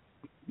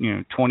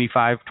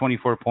 25,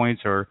 24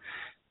 points, or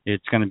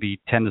it's going to be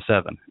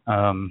 10-7.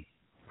 I'm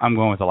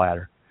going with the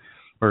latter,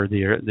 or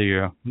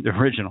the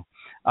original.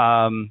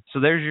 So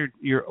there's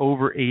your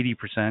over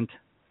 80%.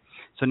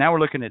 So now we're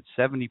looking at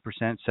 70%,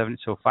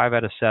 so 5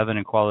 out of 7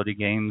 in quality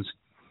games.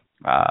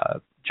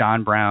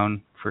 John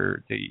Brown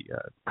for the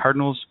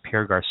Cardinals,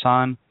 Pierre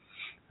Garçon,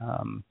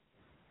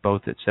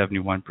 both at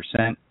 71%.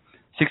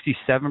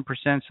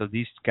 67%, so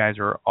these guys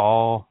are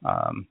all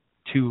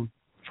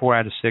 4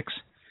 out of 6.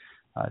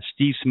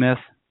 Steve Smith,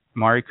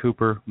 Amari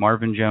Cooper,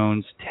 Marvin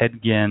Jones,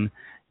 Ted Ginn,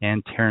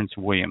 and Terrence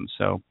Williams.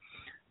 So,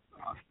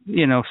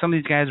 some of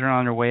these guys are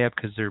on their way up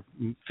because they're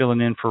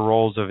filling in for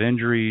roles of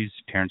injuries.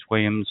 Terrence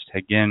Williams,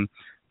 Ted Ginn.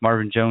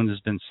 Marvin Jones has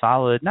been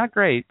solid. Not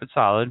great, but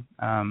solid.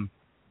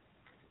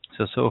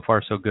 So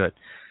far, so good.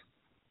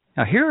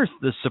 Now, here's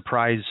the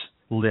surprise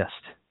list.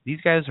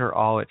 These guys are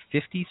all at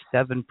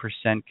 57%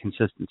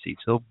 consistency,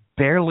 so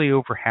barely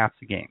over half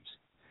the games.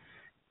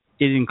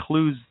 It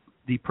includes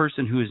the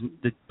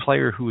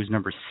player who is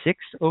number 6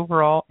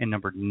 overall and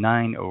number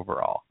 9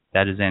 overall.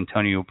 That is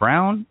Antonio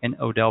Brown and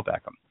Odell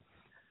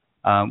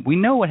Beckham. We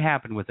know what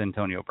happened with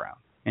Antonio Brown.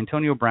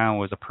 Antonio Brown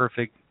was a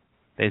perfect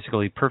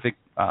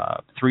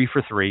 3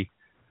 for 3,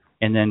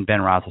 and then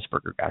Ben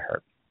Roethlisberger got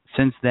hurt.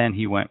 Since then,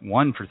 he went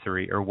 1 for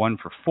 3 or 1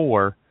 for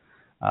 4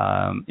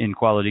 in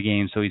quality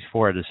games, so he's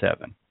 4 out of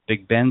 7.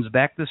 Big Ben's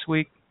back this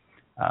week.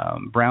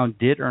 Brown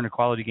did earn a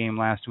quality game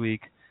last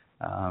week,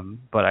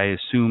 but I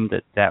assume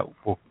that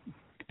will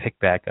pick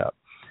back up.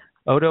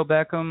 Odell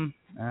Beckham,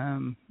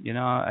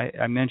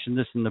 I mentioned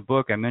this in the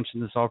book. I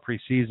mentioned this all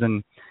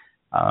preseason.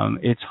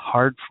 It's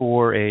hard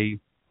for a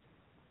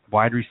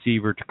wide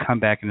receiver to come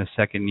back in the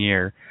second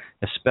year,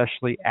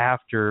 especially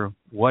after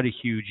what a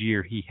huge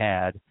year he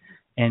had,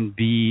 and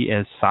be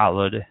as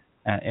solid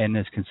and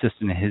as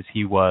consistent as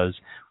he was,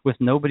 with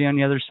nobody on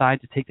the other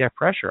side to take that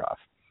pressure off.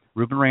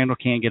 Ruben Randle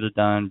can't get it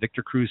done.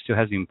 Victor Cruz still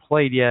hasn't even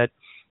played yet.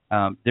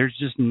 There's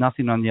just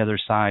nothing on the other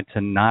side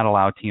to not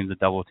allow teams to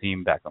double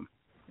team Beckham.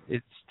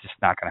 It's just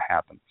not going to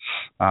happen.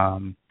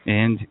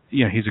 And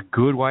he's a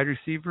good wide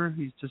receiver.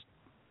 He's just,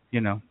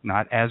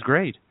 not as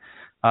great.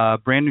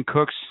 Brandon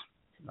Cooks,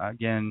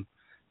 again,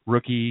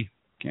 rookie,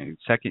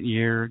 second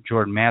year.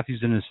 Jordan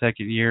Matthews in his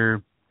second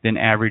year, been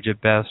average at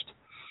best.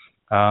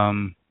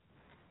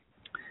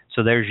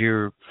 So there's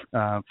your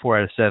 4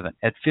 out of 7.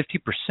 At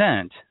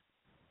 50%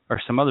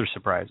 are some other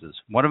surprises.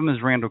 One of them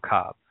is Randall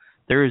Cobb.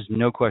 There is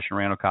no question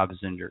Randall Cobb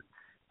is injured.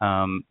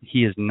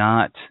 He is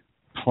not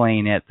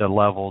playing at the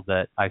level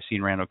that I've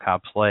seen Randall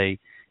Cobb play.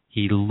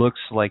 He looks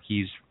like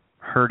he's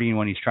hurting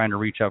when he's trying to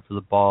reach out for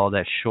the ball.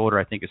 That shoulder,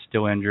 I think, is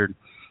still injured.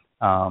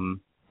 I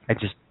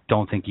just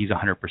don't think he's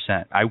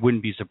 100%. I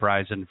wouldn't be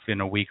surprised if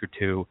in a week or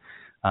two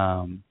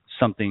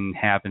something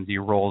happens. He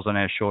rolls on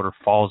that shoulder,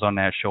 falls on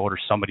that shoulder,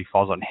 somebody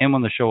falls on him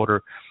on the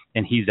shoulder,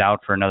 and he's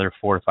out for another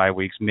 4 to 5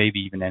 weeks, maybe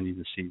even ending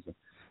the season.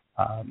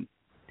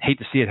 Hate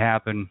to see it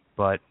happen,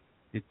 but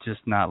it's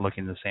just not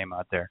looking the same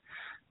out there.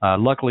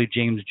 Luckily,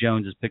 James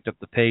Jones has picked up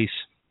the pace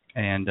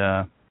and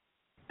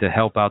to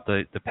help out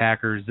the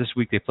Packers. This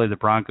week they play the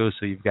Broncos,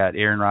 so you've got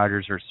Aaron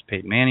Rodgers versus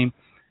Peyton Manning.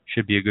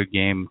 Should be a good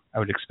game. I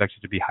would expect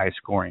it to be high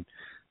scoring.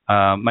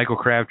 Michael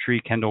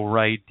Crabtree, Kendall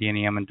Wright,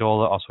 Danny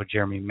Amendola, also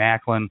Jeremy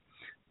Maclin,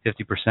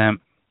 50%.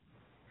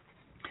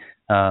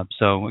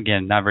 So,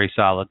 again, not very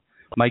solid.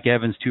 Mike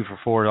Evans, 2 for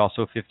 4,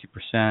 also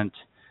 50%.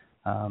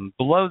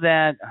 Below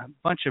that, a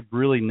bunch of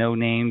really no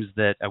names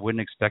that I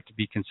wouldn't expect to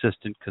be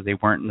consistent because they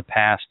weren't in the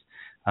past.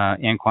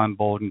 Anquan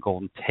Bolden,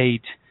 Golden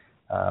Tate,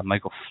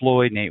 Michael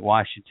Floyd, Nate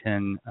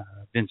Washington,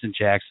 Vincent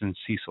Jackson,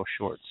 Cecil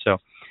Shorts. So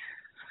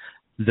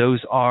those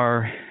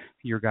are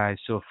your guys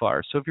so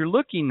far. So if you're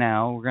looking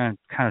now, we're going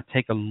to kind of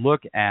take a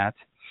look at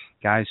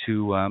guys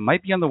who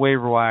might be on the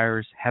waiver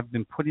wires, have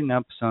been putting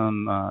up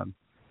some,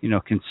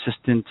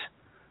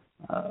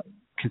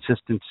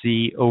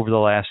 consistency over the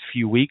last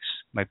few weeks,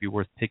 might be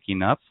worth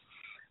picking up.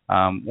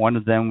 One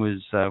of them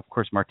was, of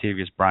course,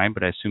 Martavius Bryant,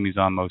 but I assume he's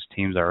on most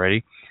teams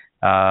already.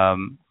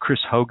 Chris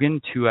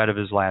Hogan, 2 out of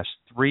his last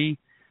 3.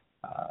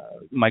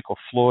 Michael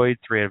Floyd,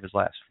 3 out of his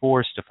last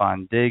 4.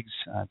 Stephon Diggs,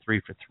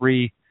 3 for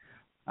 3.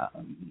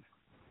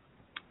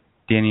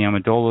 Danny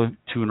Amendola,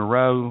 2 in a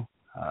row.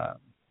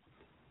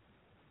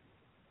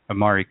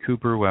 Amari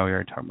Cooper, well, we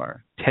already talked about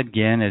Ted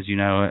Ginn, as you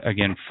know,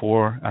 again,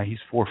 4. He's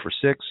 4 for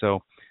 6,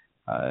 so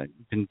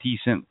been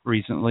decent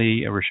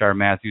recently. Rashard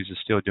Matthews is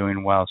still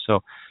doing well.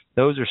 So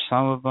those are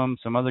some of them.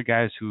 Some other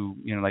guys who,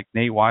 like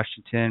Nate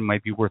Washington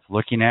might be worth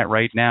looking at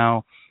right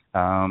now.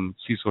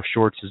 Cecil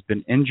Shorts has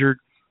been injured,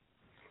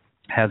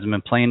 hasn't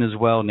been playing as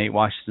well. Nate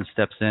Washington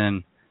steps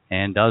in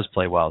and does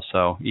play well.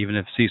 So even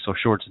if Cecil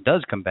Shorts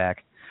does come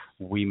back,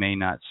 we may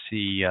not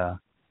see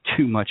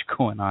too much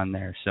going on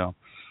there. So,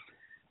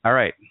 all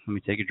right, let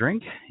me take a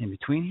drink in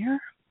between here.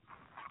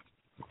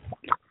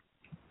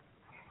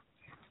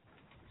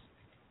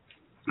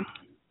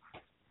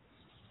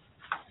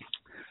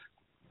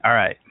 All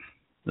right,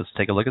 let's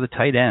take a look at the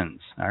tight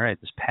ends. All right,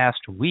 this past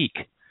week,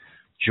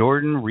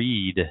 Jordan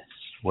Reed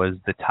was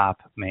the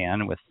top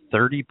man with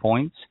 30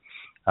 points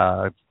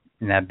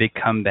in that big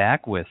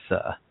comeback with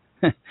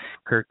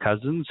Kirk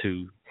Cousins,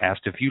 who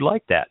asked if you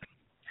liked that.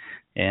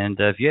 And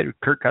if you had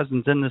Kirk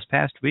Cousins in this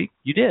past week,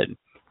 you did.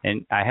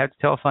 And I have to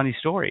tell a funny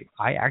story.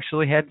 I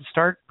actually had to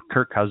start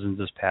Kirk Cousins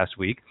this past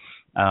week.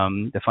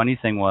 The funny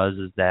thing was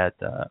that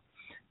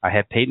I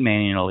had Peyton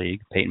Manning in a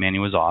league. Peyton Manning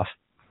was off.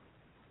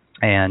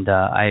 And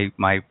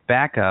my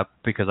backup,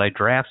 because I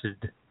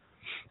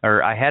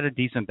had a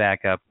decent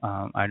backup.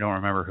 I don't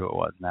remember who it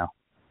was now.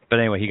 But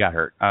anyway, he got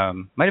hurt.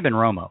 Might have been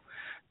Romo.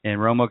 And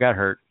Romo got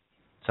hurt,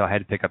 so I had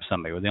to pick up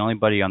somebody. Well, the only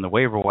buddy on the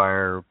waiver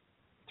wire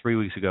 3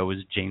 weeks ago was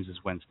James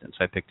Winston,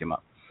 so I picked him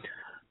up.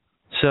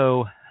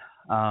 So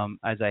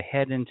as I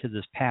head into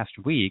this past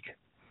week,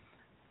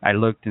 I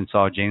looked and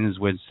saw James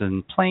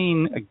Winston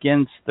playing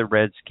against the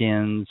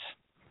Redskins.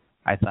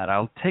 I thought,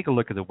 I'll take a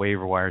look at the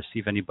waiver wire, see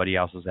if anybody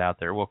else is out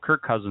there. Well,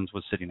 Kirk Cousins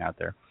was sitting out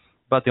there,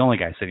 but the only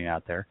guy sitting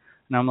out there.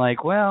 And I'm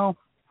like, well,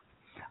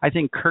 I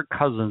think Kirk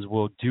Cousins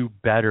will do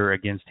better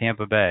against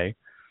Tampa Bay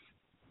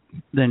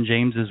than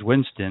James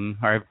Winston.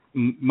 I have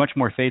much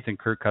more faith in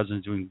Kirk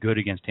Cousins doing good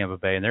against Tampa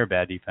Bay and their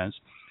bad defense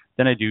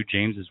than I do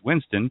James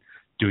Winston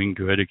doing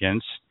good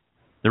against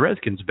the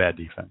Redskins' bad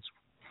defense.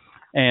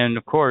 And,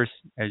 of course,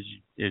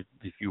 if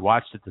you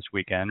watched it this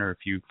weekend or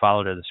if you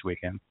followed it this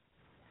weekend,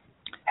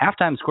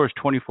 halftime score is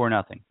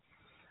 24-0.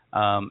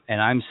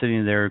 And I'm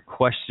sitting there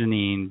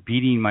questioning,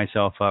 beating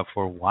myself up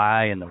for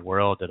why in the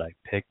world did I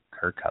pick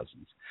Kirk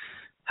Cousins?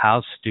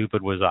 How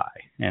stupid was I?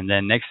 And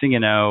then next thing you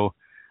know,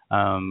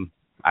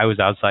 I was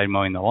outside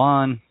mowing the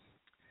lawn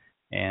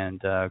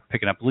and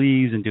picking up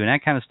leaves and doing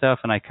that kind of stuff.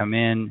 And I come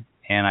in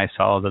and I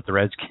saw that the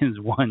Redskins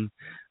won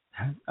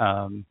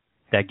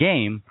that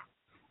game.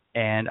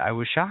 And I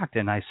was shocked.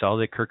 And I saw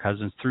that Kirk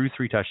Cousins threw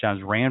 3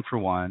 touchdowns, ran for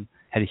 1,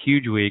 had a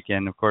huge week.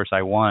 And, of course,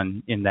 I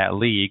won in that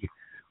league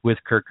with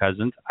Kirk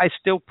Cousins. I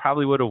still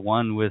probably would have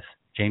won with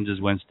James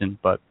Winston,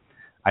 but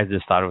I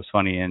just thought it was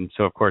funny. And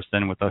so, of course,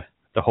 then with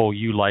the whole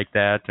you like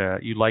that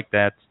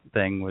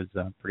thing was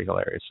pretty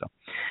hilarious. So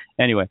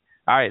anyway,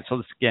 all right, so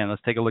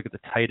let's take a look at the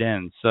tight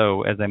ends.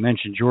 So as I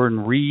mentioned, Jordan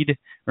Reed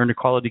earned a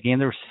quality game.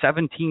 There were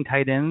 17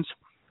 tight ends,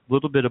 a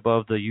little bit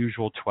above the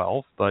usual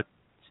 12, but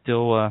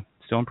still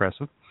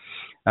impressive.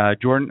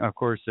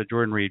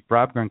 Jordan Reed,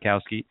 Rob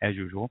Gronkowski, as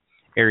usual,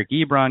 Eric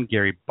Ebron,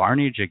 Gary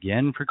Barnidge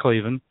again for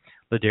Cleveland,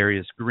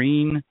 Ladarius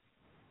Green,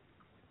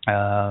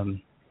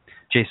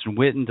 Jason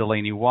Witten,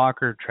 Delaney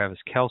Walker, Travis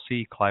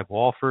Kelce, Clive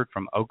Walford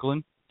from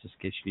Oakland, just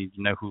in case you need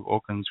to know who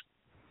Oakland's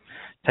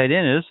tight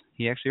end is.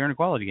 He actually earned a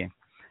quality game.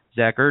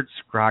 Zach Ertz,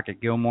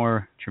 Crockett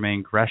Gilmore,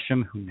 Jermaine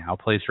Gresham, who now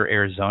plays for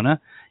Arizona,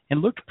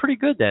 and looked pretty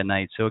good that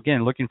night. So, again,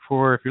 if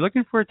you're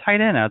looking for a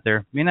tight end out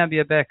there, may not be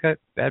a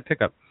bad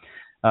pickup.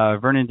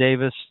 Vernon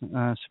Davis,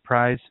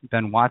 surprise.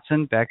 Ben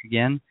Watson, back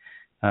again.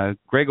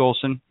 Greg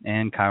Olsen,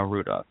 and Kyle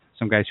Rudolph.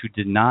 Some guys who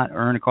did not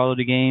earn a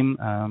quality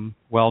game,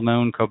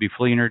 well-known, Kobe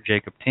Fleener,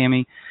 Jacob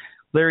Tamme,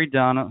 Larry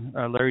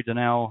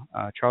Donnell,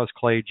 Charles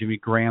Clay, Jimmy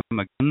Graham,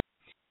 again,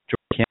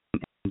 George Kim,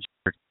 and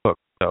Jared Cook.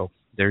 So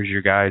there's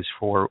your guys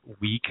for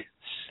Week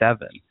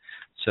 7.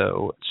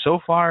 So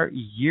far,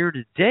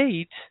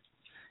 year-to-date,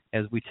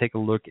 as we take a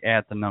look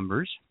at the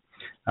numbers,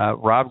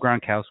 Rob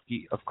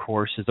Gronkowski, of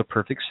course, is a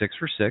perfect 6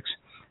 for 6.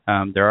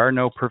 There are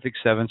no perfect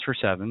 7s for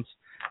 7s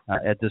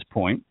at this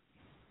point.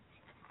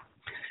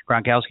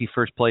 Gronkowski,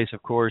 first place,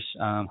 of course,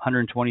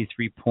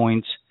 123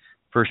 points,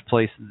 first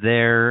place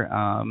there.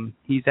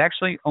 He's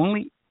actually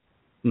only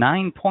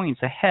 9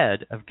 points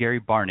ahead of Gary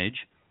Barnidge,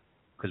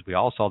 because we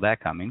all saw that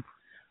coming.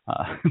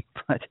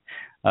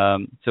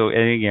 So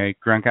anyway,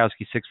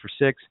 Gronkowski 6 for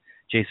 6,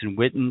 Jason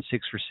Witten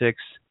 6 for 6,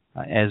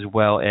 as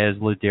well as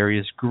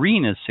Ladarius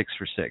Green is 6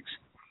 for 6.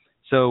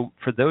 So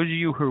for those of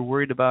you who are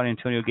worried about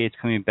Antonio Gates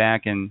coming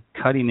back and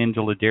cutting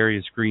into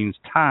Ladarius Green's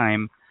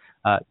time,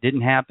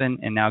 didn't happen,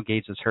 and now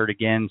Gates is hurt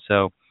again.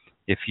 So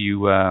if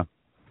you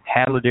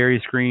had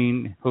Ladarius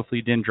Green, hopefully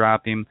you didn't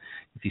drop him.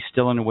 If he's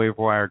still in the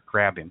waiver wire,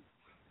 grab him.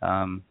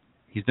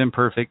 He's been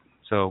perfect,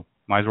 so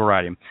might as well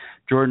ride him.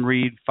 Jordan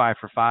Reed, 5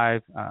 for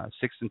 5,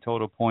 6 in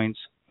total points.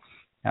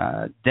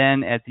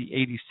 Then at the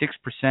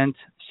 86%,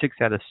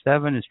 6 out of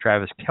 7 is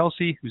Travis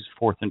Kelce, who's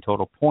 4th in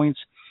total points.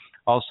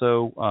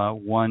 Also,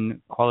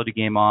 one quality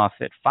game off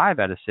at 5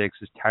 out of 6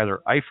 is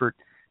Tyler Eifert,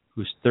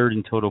 who's 3rd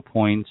in total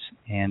points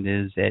and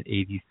is at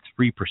 83%.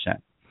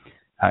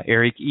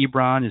 Eric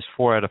Ebron is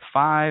 4 out of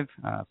 5,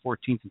 14th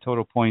in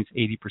total points,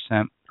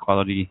 80%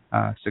 quality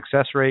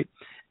success rate.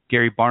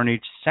 Gary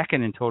Barnidge,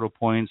 2nd in total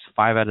points,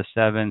 5 out of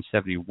 7,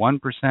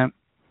 71%.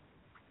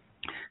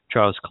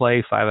 Charles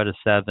Clay, 5 out of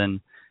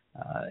 7,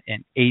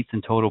 and 8th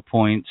in total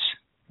points.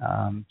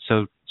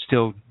 So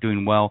still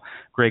doing well.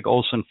 Greg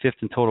Olson,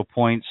 5th in total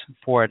points,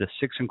 4 out of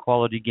 6 in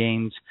quality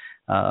games.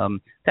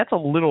 It's a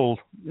little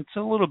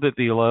bit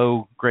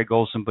below Greg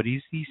Olson, but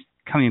he's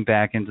coming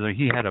back into there.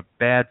 He had a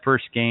bad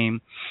first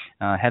game,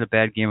 had a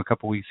bad game a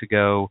couple weeks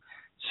ago.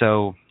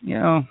 So,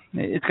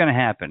 it's going to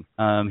happen.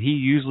 He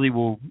usually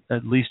will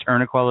at least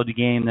earn a quality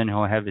game, then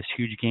he'll have his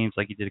huge games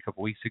like he did a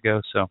couple weeks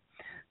ago. So,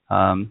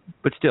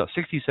 but still,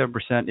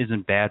 67%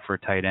 isn't bad for a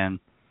tight end,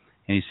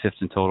 and he's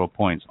 5th in total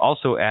points.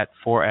 Also at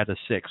 4 out of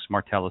 6,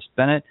 Martellus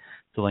Bennett,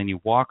 Delaney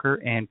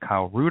Walker, and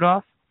Kyle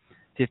Rudolph.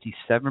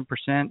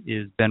 57%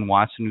 is Ben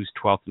Watson, who's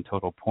 12th in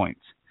total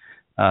points.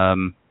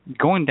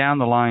 Going down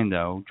the line,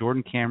 though,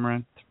 Jordan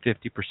Cameron,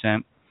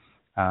 50%.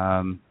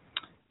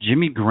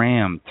 Jimmy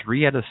Graham,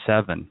 3 out of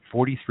 7,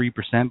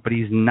 43%, but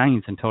he's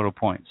 9th in total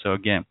points. So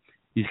again,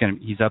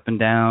 he's up and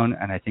down,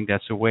 and I think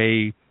that's the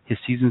way his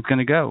season's going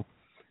to go.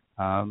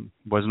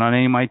 Wasn't on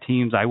any of my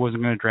teams. I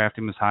wasn't going to draft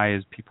him as high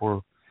as people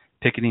were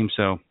picking him,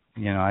 so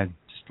I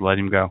just let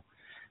him go.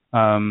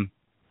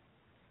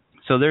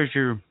 So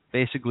there's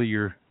basically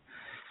your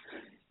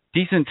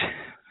decent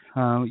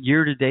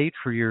year to date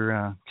for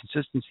your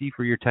consistency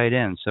for your tight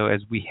end. So as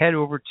we head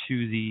over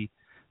to the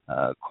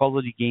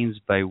quality games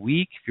by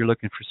week, if you're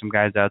looking for some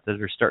guys out there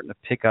that are starting to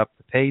pick up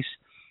the pace,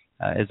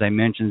 as I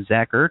mentioned,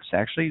 Zach Ertz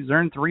actually has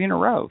earned 3 in a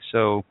row.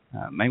 So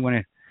might want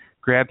to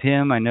grab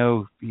him. I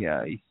know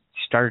he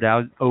started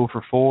out 0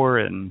 for 4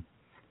 and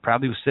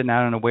probably was sitting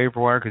out on a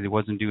waiver wire because he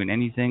wasn't doing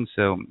anything.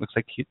 So it looks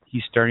like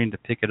he's starting to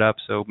pick it up.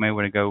 So may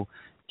want to go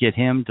get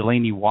him.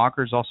 Delaney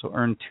Walker's also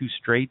earned 2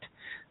 straight.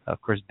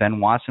 Of course, Ben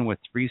Watson with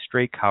 3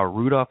 straight. Kyle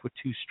Rudolph with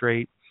 2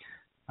 straight.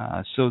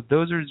 So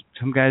those are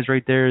some guys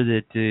right there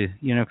that, if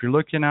you're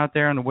looking out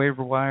there on the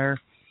waiver wire,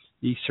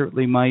 you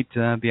certainly might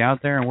be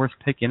out there and worth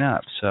picking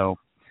up. So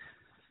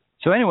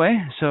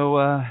anyway,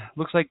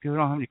 looks like we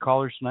don't have any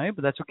callers tonight,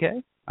 but that's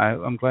okay.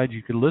 I'm glad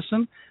you could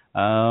listen.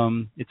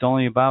 It's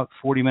only about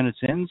 40 minutes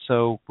in,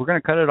 so we're going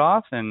to cut it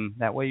off, and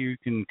that way you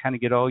can kind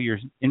of get all your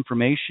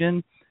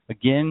information.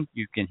 Again,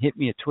 you can hit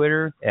me at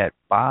Twitter at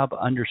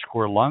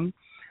Bob_Lung.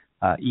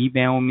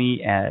 Email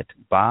me at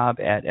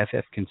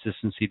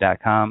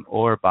bob@ffconsistency.com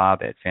or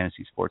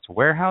bob@Fantasy Sports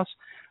Warehouse.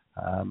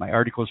 My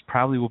articles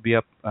probably will be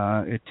up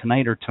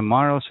tonight or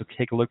tomorrow, so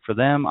take a look for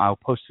them. I'll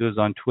post those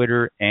on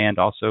Twitter and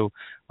also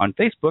on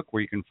Facebook,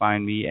 where you can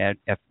find me at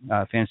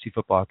Fantasy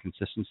Football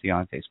Consistency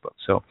on Facebook.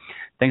 So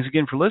thanks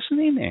again for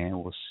listening,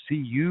 and we'll see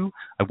you.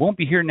 I won't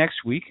be here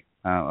next week.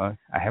 I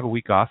have a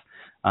week off,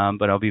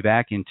 but I'll be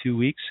back in 2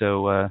 weeks.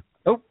 So,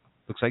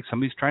 looks like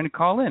somebody's trying to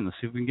call in. Let's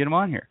see if we can get them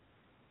on here.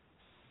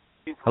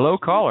 Hello,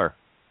 caller.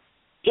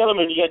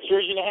 Gentlemen, you got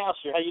Jersey in the house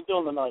here. How you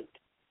doing tonight?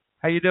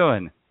 How you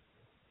doing?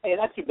 Hey,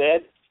 not too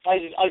bad. I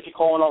used to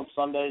call in on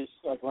Sundays,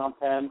 like around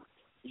 10.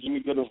 Give me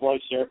good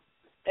advice here.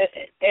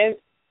 And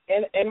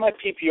my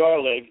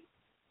PPR league,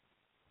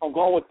 I'm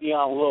going with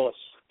Deion Lewis,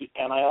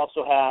 and I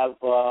also have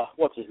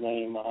what's his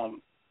name?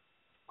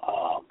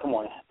 Come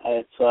on,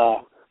 it's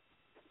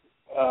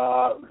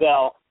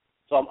Bell.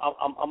 So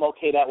I'm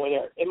okay that way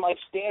there. In my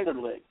standard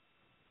league,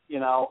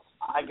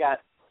 I got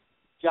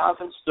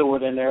Jonathan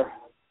Stewart in there.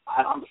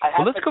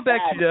 Let's go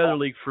back to the other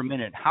league for a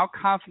minute. How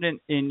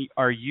confident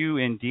are you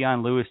in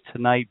Deion Lewis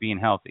tonight being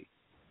healthy?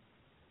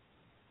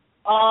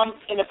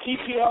 In the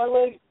PPR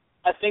league,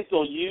 I think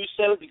they'll use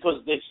him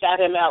because they sat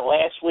him out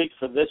last week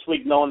for this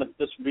week, knowing that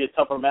this would be a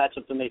tougher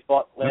matchup than they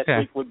thought last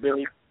week would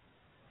be.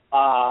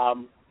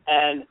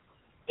 And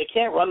they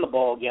can't run the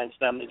ball against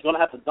them. He's going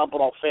to have to dump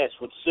it all fast.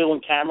 With Sue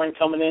and Cameron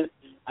coming in,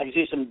 I can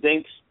see some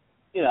dinks,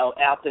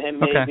 out to him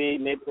maybe.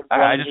 Maybe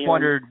I just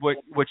wondered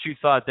what you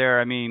thought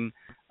there. I mean,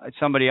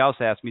 somebody else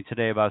asked me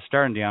today about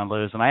starting Deion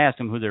Lewis, and I asked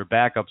him who their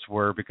backups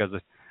were because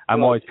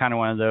I'm always kind of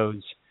one of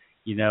those,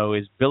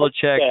 is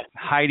Belichick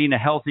hiding a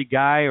healthy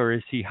guy or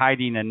is he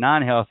hiding a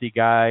non-healthy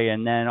guy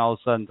and then all of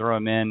a sudden throw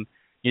him in?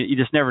 You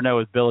just never know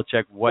with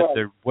Belichick what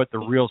the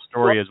real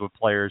story is with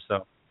players.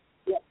 So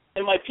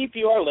in my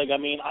PPR league,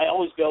 I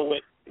always go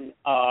with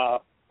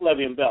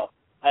Le'Veon Bell.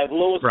 I have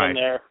Lewis in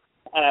there,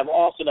 and I have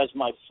Austin as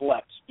my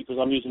flex because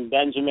I'm using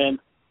Benjamin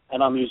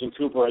and I'm using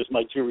Cooper as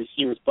my 2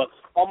 receivers. But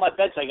all my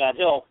bets I got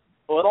Hill,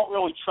 who I don't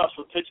really trust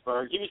with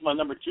Pittsburgh. He was my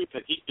number 2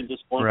 pick. He's been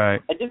disappointing.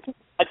 Right. I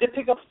did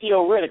pick up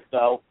Theo Riddick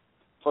though.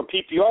 For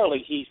PPR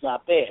league, he's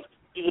not bad.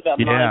 He's about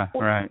 9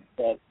 points.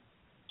 Right.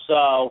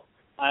 So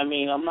I'm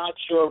not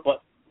sure,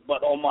 but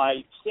on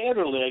my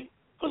standard league,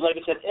 because like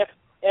I said,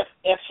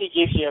 if he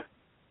gives you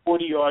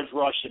 40 yards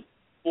rushing,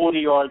 40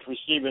 yards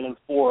receiving, and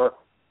 4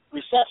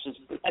 receptions,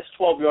 that's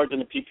 12 yards in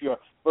the PPR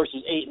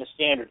versus 8 in the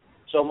standard.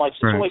 So my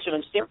situation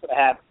in standard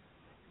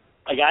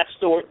I got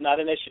Stewart, not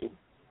an issue.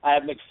 I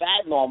have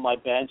McFadden on my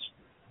bench.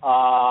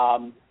 I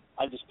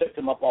just picked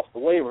him up off the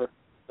waiver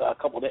about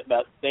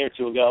a day or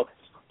 2 ago.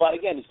 But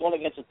again, he's going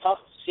against a tough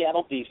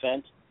Seattle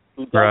defense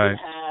who doesn't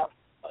have.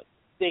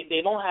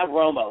 They don't have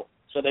Romo,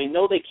 so they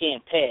know they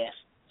can't pass,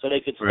 so they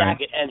could stack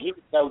it. And he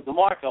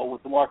DeMarco,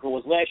 what DeMarco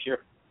was last year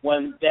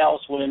when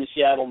Dallas went into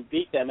Seattle and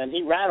beat them, and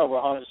he ran over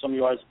 100-some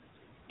yards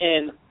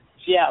in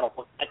Seattle.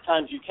 But at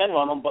times you can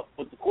run them, but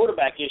with the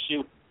quarterback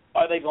issue,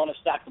 are they going to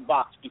stack the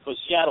box? Because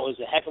Seattle is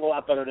a heck of a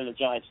lot better than the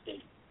Giants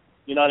did.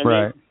 You know what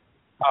I mean?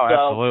 Oh, so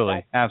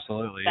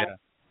absolutely, yeah.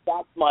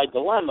 That's my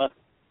dilemma.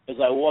 As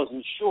I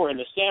wasn't sure in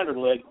the standard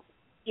league,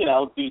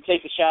 do you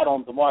take a shot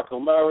on DeMarco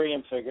Murray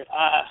and figure,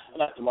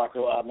 not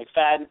DeMarco,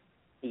 McFadden?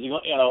 Is he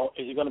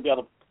going to be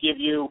able to give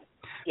you,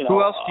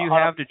 Who else do you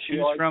have to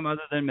choose from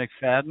other than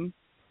McFadden?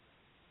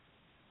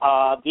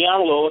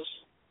 Deion Lewis.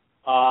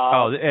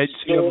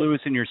 You have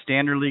Lewis in your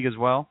standard league as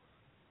well?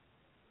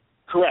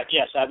 Correct.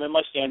 Yes, I'm in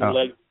my standard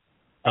league,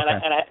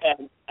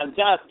 and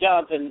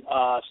Jonathan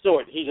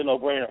Stewart. He's a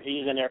no-brainer.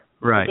 He's in there.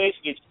 Right. So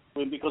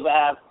basically, because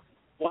I have.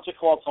 What's it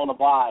called? On the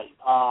bye.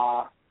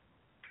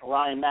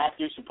 Ryan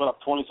Matthews, who put up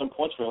 20-some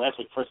points for me last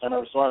week, first time I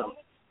ever saw him.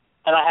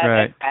 And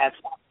I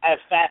have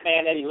Fat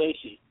Man Eddie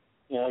Lacy.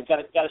 Got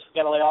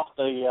to lay off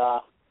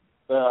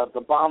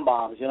the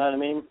bombs. You know what I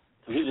mean?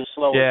 He's just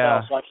slow as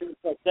hell. So I shouldn't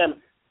expect him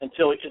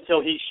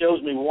until he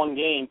shows me one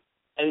game,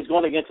 and he's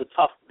going against a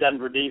tough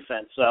Denver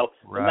defense. So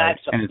and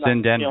it's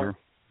in Denver.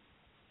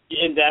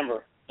 In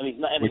Denver, and he's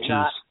not. Which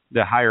is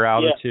the higher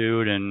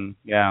altitude, and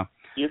I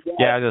was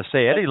going to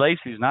say, Eddie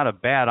Lacy's not a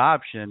bad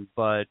option,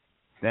 but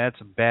that's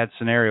a bad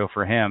scenario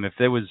for him. If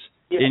it was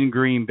in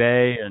Green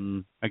Bay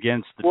and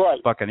against the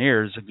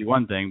Buccaneers, it'd be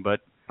one thing,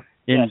 but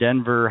in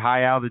Denver,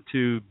 high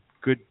altitude,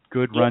 good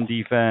run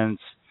defense,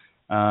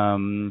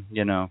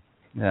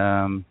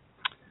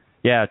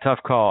 tough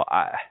call.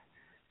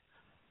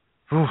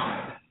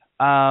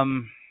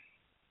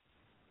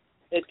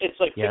 It's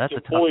like that's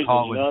a tough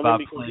call with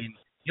Bob playing.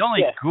 The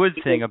only good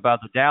thing about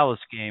the Dallas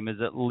game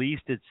is at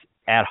least it's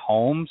at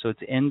home, so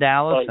it's in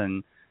Dallas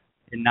and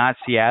not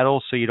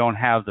Seattle, so you don't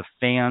have the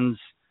fans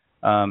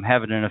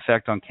having an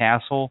effect on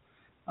Castle.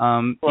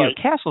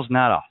 Castle's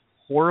not a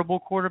horrible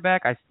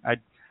quarterback.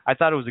 I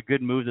thought it was a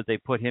good move that they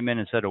put him in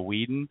instead of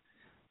Whedon,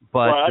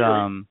 but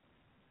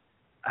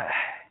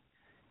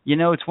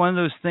it's one of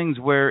those things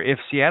where if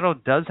Seattle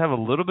does have a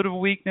little bit of a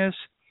weakness,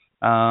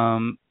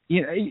 again,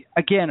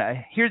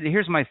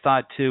 here's my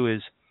thought too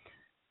is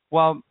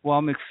while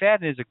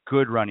McFadden is a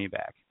good running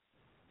back,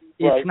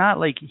 it's not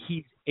like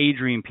he's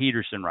Adrian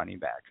Peterson running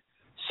back.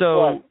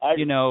 So,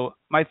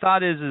 my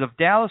thought is if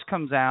Dallas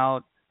comes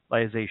out,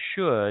 as they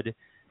should,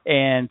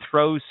 and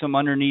throws some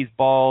underneath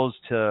balls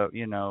to,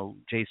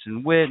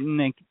 Jason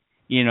Witten and,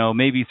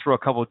 maybe throw a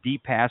couple of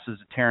deep passes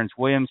to Terrence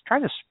Williams, try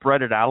to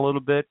spread it out a little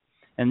bit,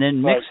 and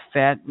then mix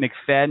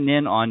McFadden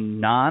in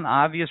on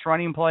non-obvious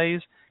running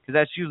plays, because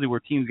that's usually where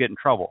teams get in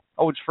trouble.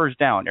 Oh, it's first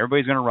down.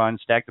 Everybody's going to run,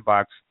 stack the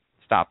box,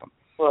 stop them.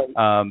 Right.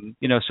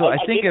 So I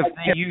think if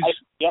they use,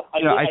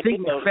 I think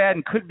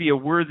McFadden could be a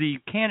worthy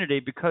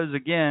candidate because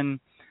again,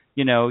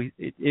 he's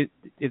going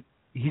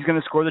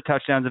to score the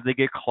touchdowns if they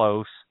get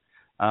close.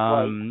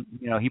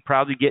 He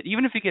probably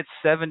even if he gets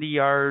 70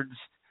 yards,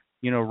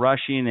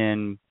 rushing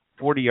and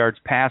 40 yards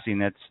passing,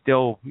 that's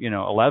still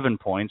 11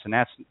 points, and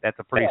that's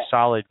a pretty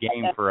solid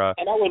game for a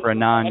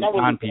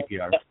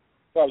non-PPR.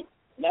 Right,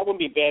 and that wouldn't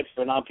be bad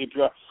for a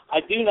non-PPR.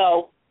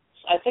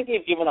 I think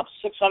they've given up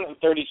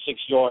 636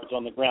 yards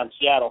on the ground,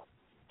 Seattle,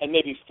 and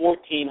maybe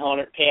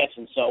 1,400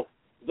 passing. So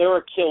their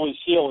Achilles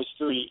heel is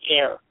through the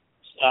air.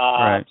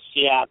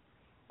 Seattle,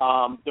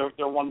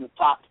 they're one of the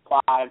top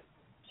 5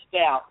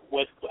 staff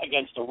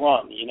against the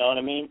run. You know what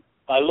I mean?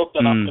 I looked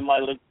it up in my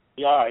league.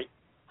 All right,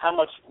 how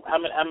much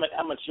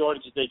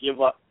yardage did they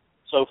give up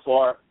so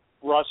far,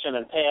 rushing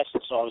and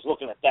passing? So I was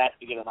looking at that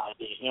to get an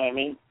idea. You know what I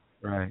mean?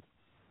 Right.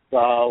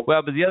 So,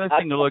 but the other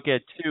thing to look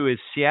at, too, is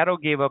Seattle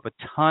gave up a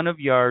ton of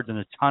yards and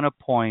a ton of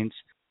points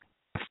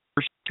the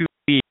first 2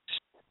 weeks.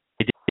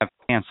 They didn't have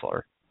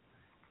Chancellor.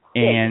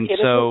 And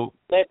so...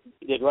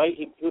 He did, right?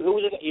 Who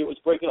was it? He was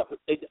breaking up.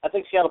 I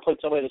think Seattle played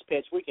somebody this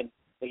past weekend.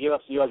 They gave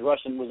up some yards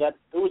rushing. Who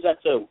was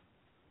that to?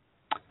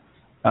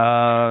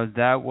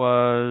 That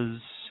was.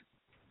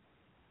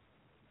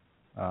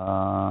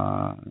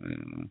 I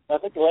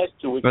think the last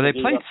 2 weeks. Well, they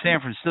played San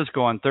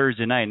Francisco on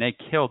Thursday night, and they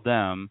killed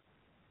them.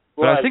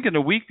 But right. I think in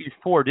the week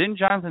before, didn't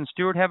Jonathan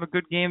Stewart have a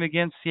good game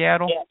against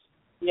Seattle?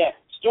 Yeah.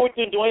 Stewart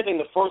didn't do anything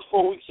the first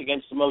 4 weeks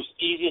against the most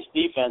easiest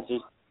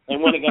defenses,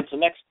 and went against the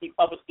next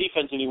toughest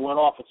defense, and he went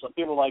off. And some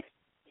people were like,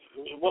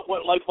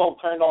 what light bulb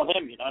turned on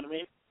him? You know what I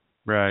mean?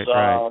 Right. So,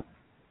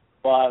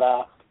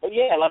 right. But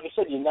yeah, like I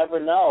said, you never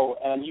know,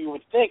 and you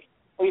would think.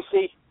 Well, you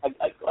see,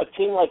 a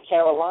team like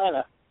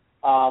Carolina,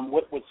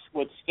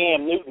 with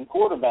Cam Newton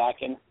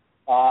quarterbacking,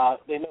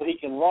 they know he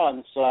can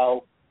run,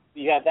 so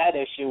you have that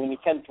issue, and you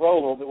can throw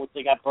a little bit, which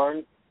they got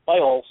burned by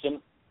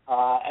Olsen,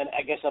 and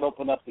I guess that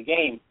opened up the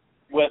game.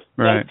 With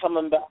them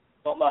coming back,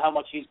 don't know how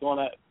much he's going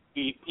to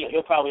be.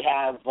 He'll probably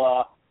have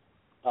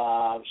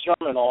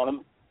Sherman on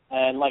him,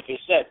 and like I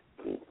said,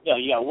 you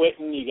got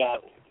Witten, you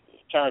got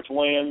Terrence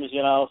Williams,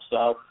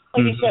 so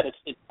like you said,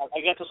 it's I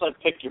guess it's like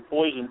pick your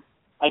poison.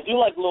 I do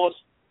like Lewis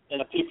in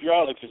a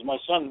PPR league because my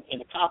son in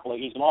the comp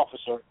league, he's an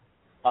officer.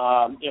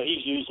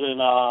 He's using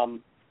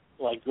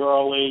like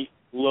Gurley,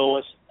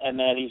 Lewis, and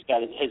then he's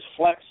got his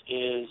flex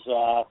is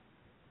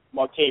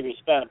Martavius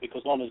Bennett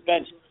because on his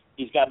bench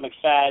he's got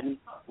McFadden,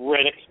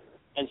 Riddick,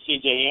 and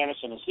C.J.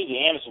 Anderson. And C.J.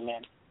 Anderson,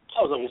 man,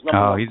 I was like his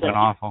number one he's been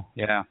awful.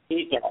 Yeah,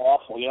 he's been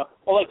awful.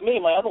 Well, like me,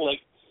 my other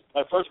league,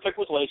 my first pick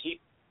was Lacy,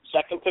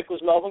 second pick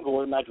was Melvin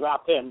Gordon. I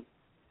dropped him.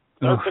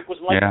 Third pick was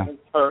Mike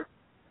Hurt.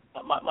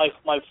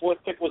 My fourth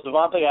pick was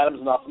Devontae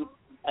Adams, nothing.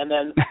 And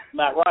then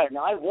Matt Ryan.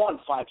 Now, I've won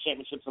 5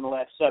 championships in the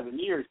last 7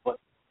 years, but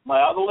my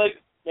other league,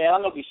 man,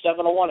 I'm going to be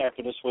 7-1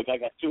 after this week. I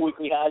got 2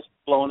 weekly highs,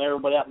 blowing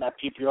everybody out in that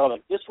PPR.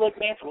 Like, this league,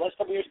 man, for the last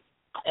couple of years,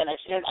 and I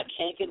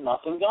can't get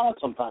nothing going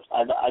sometimes.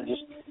 I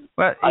just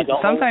Well, I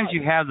don't sometimes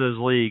know. you have those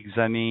leagues.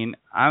 I mean,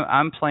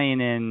 I'm playing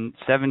in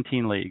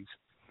 17 leagues,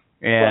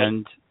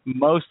 and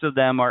most of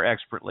them are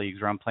expert leagues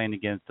where I'm playing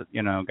against,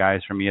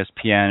 guys from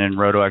ESPN and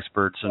Roto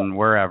Experts and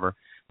wherever.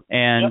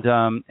 And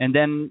and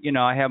then,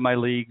 I have my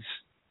leagues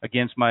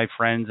against my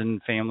friends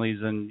and families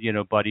and,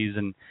 buddies.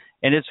 And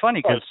it's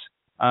funny because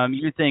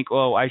you think,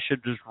 I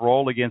should just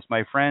roll against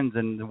my friends.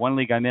 And the one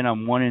league I'm in,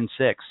 I'm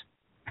 1-6.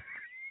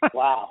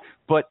 Wow.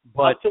 but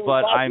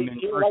I'm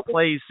in first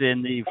place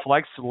in the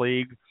Flex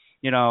League.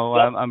 I'm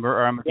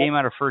a game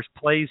out of first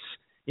place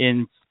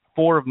in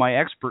 4 of my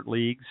expert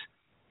leagues.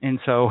 And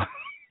so,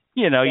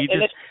 it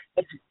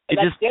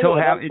just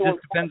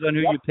depends on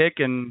who you pick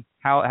and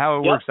how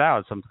it works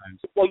out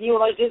sometimes. Well,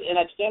 what I did in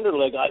that standard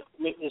league,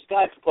 this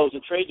guy proposed a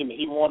trade to me.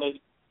 He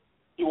wanted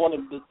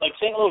like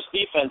St. Louis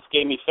defense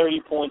gave me 30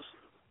 points.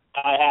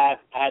 I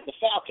had the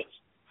Falcons,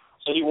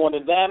 so he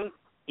wanted them.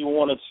 He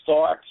wanted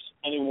Starks,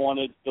 and he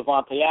wanted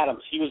Devontae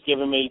Adams. He was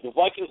giving me the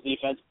Vikings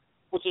defense,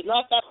 which is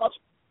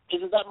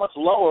isn't that much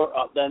lower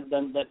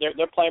than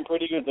they're playing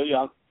pretty good. They're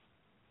young.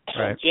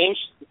 Right. James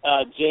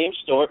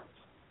Stewart.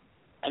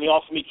 And he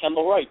offered me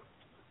Kendall Wright.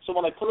 So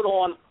when I put it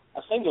on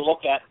a thing to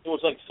look at, it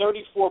was like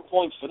 34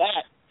 points for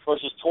that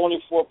versus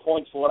 24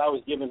 points for what I was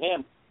giving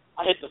him.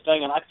 I hit the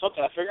thing, and I took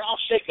it. I figured I'll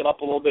shake it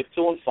up a little bit,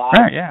 2-5.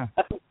 Right, yeah.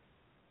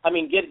 I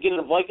mean, get the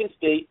Vikings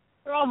D.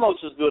 They're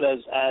almost as good as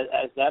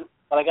them,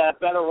 but I got a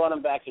better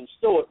running back in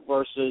Stewart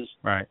versus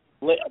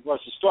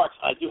Starks.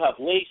 I do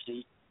have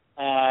Lacy.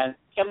 And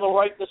Kendall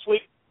Wright this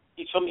week,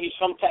 he's from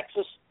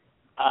Texas.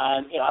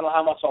 And, I don't know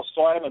how much I'll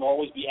start him. It'll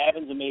always be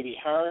Evans and maybe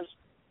Hearns.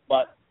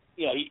 But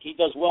he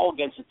does well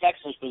against the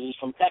Texans because he's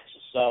from Texas,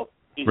 so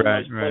he's a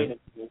nice player.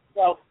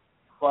 So,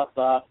 but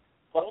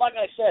like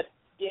I said,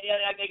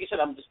 like I said,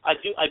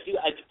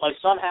 my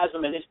son has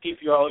him in his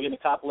PPR league in the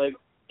top league.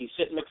 He's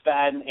sitting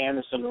McFadden,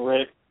 Anderson,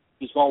 Rick.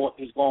 He's going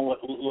with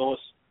Lewis,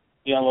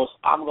 Deion Lewis.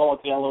 I'm going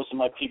with Deion Lewis in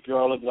my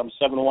PPR league. I'm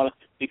 7-1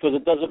 because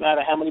it doesn't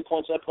matter how many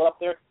points I put up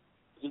there.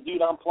 The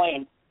dude I'm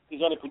playing,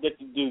 he's only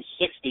predicted to do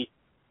 60.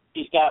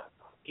 He's got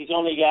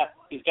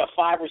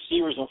 5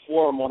 receivers and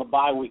 4 of them on a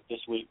bye week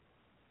this week.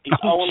 He's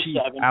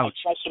 0-7. I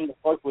trust him the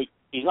first week.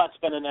 He's not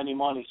spending any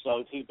money,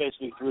 so he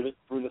basically threw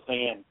the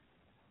thing in.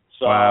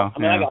 So wow,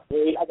 I got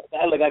Brady. I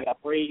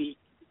got Brady.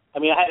 I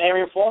mean, I had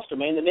Arian Foster.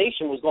 Man, the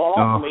nation was going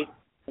on for me,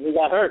 and he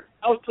got hurt.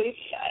 I was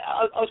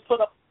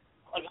put up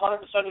like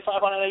 175,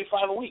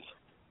 185 a week.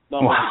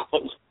 No, wow.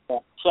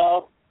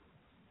 So,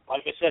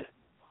 like I said,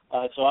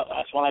 so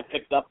that's when I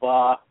picked up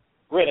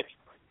Riddick.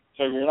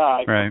 Figuring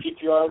out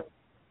PPR.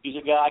 He's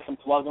a guy I can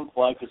plug and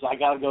play because I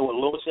got to go with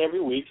Lewis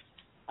every week.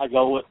 I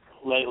go with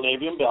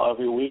Le'Veon Bell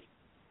every week,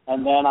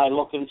 and then I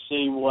look and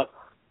see what.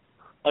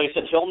 Like I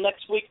said, Hill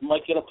next week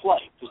might get a play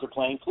because they're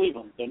playing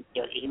Cleveland.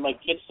 He might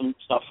get some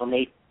stuff from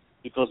me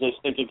because they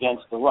stink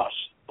against the rush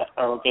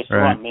or against the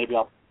run. Maybe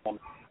I'll play them.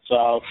 So,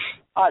 all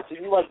right. So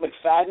you like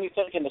McFadden? You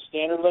think in the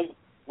standard league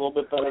a little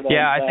bit better than?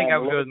 Yeah, I think I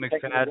would go with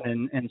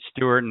McFadden and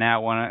Stewart in that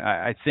one.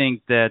 I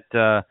think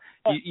that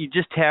you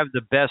just have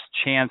the best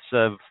chance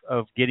of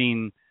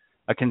getting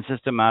a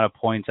consistent amount of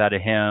points out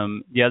of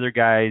him. The other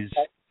guys.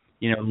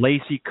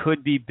 Lacy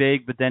could be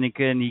big, but then he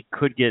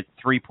could get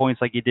 3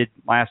 points like he did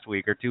last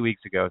week or 2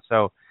 weeks ago.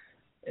 So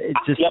it's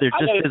just there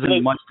just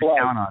isn't much to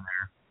count on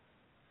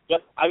there.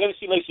 But I got to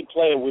see Lacy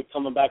play a week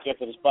coming back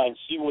after this bye and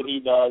see what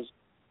he does,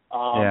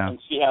 and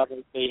see how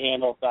they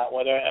handle it that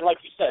way. And like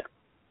you said,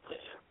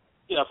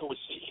 if it was,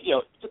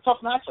 it's a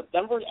tough matchup.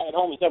 Denver at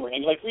home is Denver,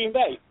 and like Green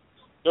Bay,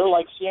 they're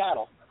like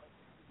Seattle.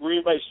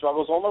 Green Bay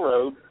struggles on the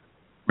road,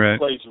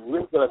 plays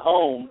real good at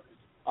home.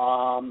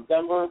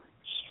 Denver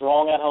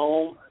strong at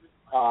home,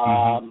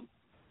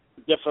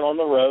 different on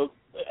the road,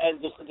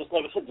 and just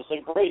like I said, just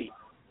like Brady.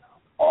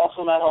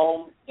 Awesome at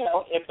home.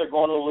 If they're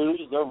going to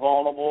lose, they're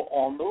vulnerable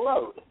on the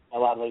road. A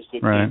lot of those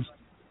good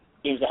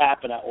teams that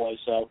happen that way.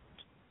 So,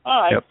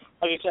 all right. Yep.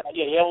 Like I said,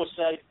 he always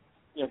say,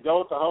 go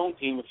with the home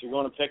team if you're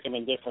going to pick them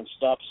in different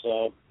stuff.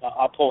 So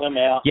I'll pull him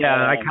out. Yeah,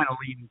 I kind of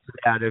lean into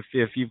that.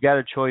 If you've got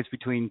a choice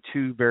between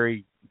two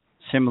very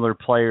similar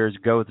players,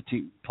 go with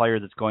the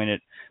player that's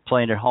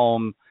playing at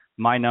home.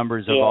 My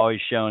numbers have always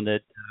shown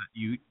that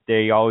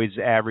they always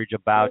average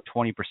about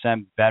 20%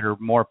 better,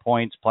 more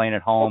points playing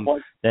at home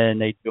than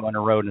they do on the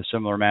road in a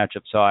similar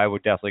matchup. So I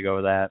would definitely go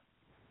with that.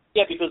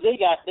 Yeah, because they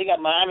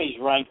got Miami's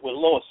ranked with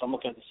Lewis. I'm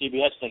looking at the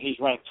CBS thing. He's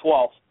ranked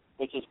 12th,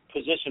 which is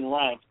position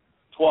ranked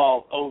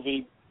 12,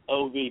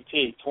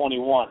 OVP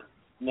 21.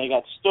 And they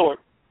got Stewart,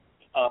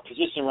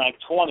 position ranked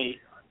 20,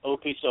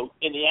 OP. So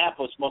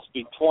Indianapolis must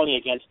be 20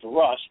 against the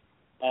rush,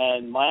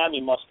 and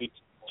Miami must be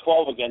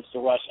 12 against the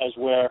rush, as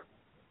where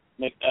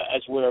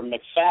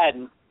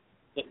McFadden,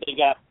 they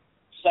got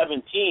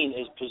 17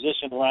 is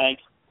position rank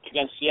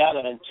against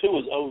Seattle, and 2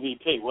 is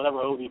OVP. Whatever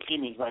OVP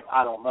means, rank,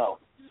 I don't know.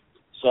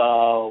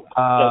 So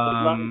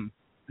I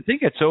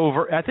think it's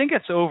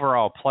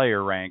overall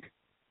player rank.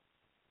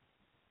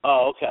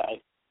 Oh,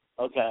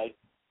 okay.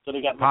 So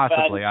they got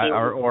possibly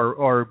McFadden,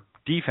 or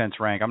defense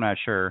rank. I'm not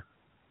sure.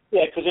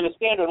 Yeah, because in the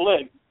standard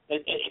league,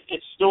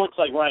 it's Stewart's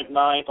like ranked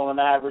 9th on an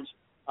average.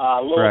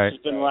 Lewis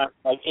has been ranked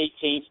like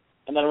 18th.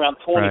 And then around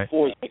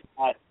 24 is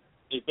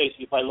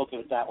basically if I look at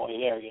it that way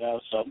there,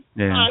 So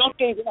I'll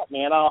change it up,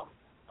 man. I'll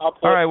all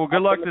right. Well,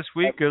 good luck this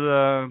week.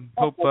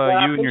 Hope you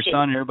and your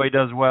son and everybody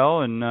does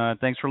well. And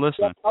thanks for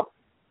listening.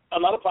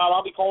 Another problem.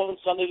 I'll be calling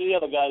Sunday to the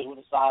other guys with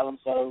Asylum.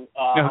 So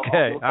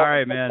okay. All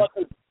right, man.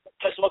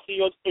 Best of luck to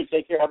you too.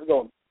 Take care. Have a good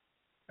one.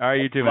 All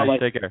right, you too, man.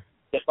 Take care.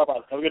 Yes. Bye.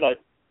 Have a good night.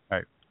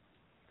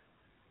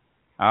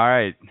 All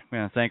right. I'm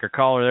going to thank our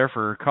caller there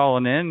for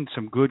calling in.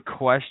 Some good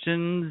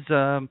questions.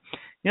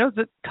 It's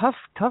a tough.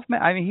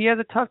 I mean, he has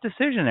a tough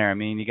decision there. I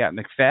mean, you got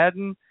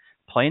McFadden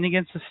playing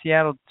against the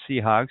Seattle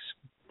Seahawks.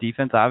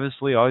 Defense,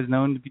 obviously, always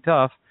known to be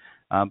tough,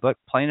 but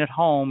playing at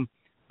home.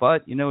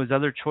 But, his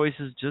other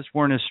choices just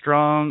weren't as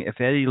strong.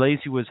 If Eddie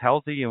Lacy was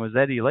healthy and was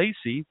Eddie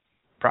Lacy,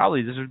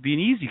 probably this would be an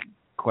easy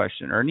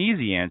question or an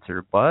easy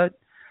answer. But,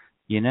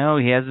 he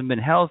hasn't been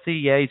healthy.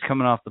 Yeah, he's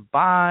coming off the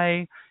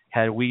bye,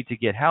 had a week to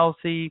get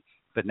healthy,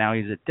 but now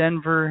he's at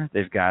Denver.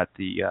 They've got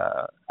the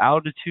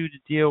altitude to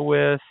deal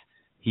with.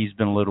 He's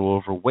been a little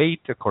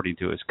overweight, according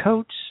to his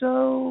coach.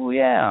 So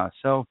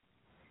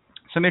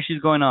some issues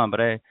going on.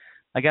 But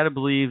I got to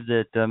believe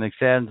that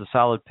McFadden's a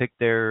solid pick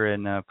there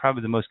and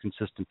probably the most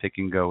consistent pick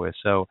you can go with.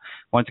 So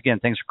once again,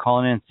 thanks for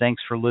calling in.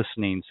 Thanks for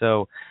listening.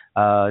 So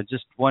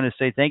just want to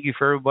say thank you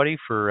for everybody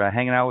for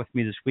hanging out with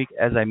me this week.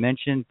 As I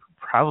mentioned,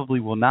 probably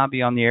will not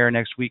be on the air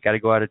next week. Got to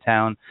go out of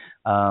town.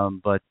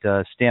 But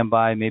stand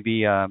by.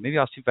 Maybe I'll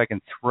see if I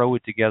can throw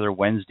it together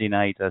Wednesday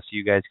night so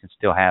you guys can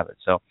still have it.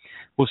 So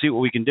we'll see what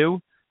we can do.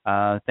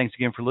 Thanks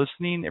again for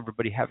listening.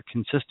 Everybody have a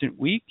consistent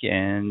week,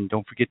 and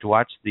don't forget to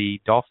watch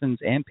the Dolphins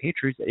and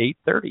Patriots at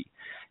 8:30.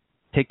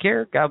 Take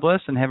care, God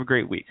bless, and have a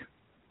great week.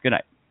 Good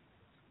night.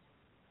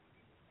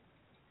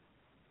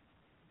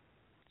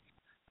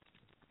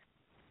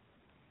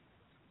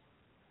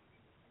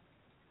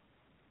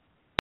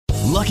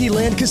 Lucky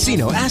Land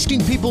Casino,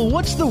 asking people,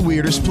 what's the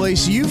weirdest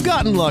place you've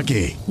gotten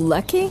lucky?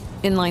 Lucky?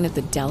 In line at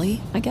the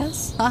deli, I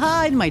guess?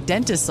 Aha, in my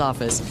dentist's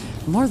office.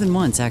 More than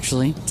once,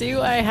 actually.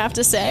 Do I have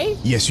to say?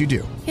 Yes, you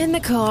do. In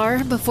the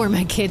car before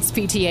my kids'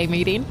 PTA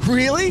meeting.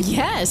 Really?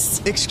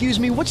 Yes. Excuse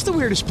me, what's the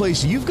weirdest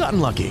place you've gotten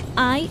lucky?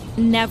 I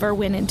never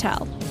win and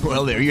tell.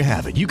 Well, there you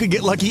have it. You can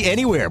get lucky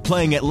anywhere,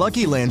 playing at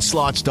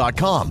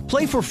LuckyLandSlots.com.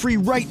 Play for free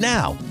right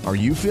now. Are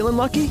you feeling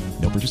lucky?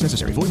 No purchase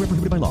necessary. Void where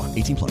prohibited by law.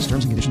 18+.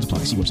 Terms and conditions apply.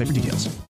 See website for details.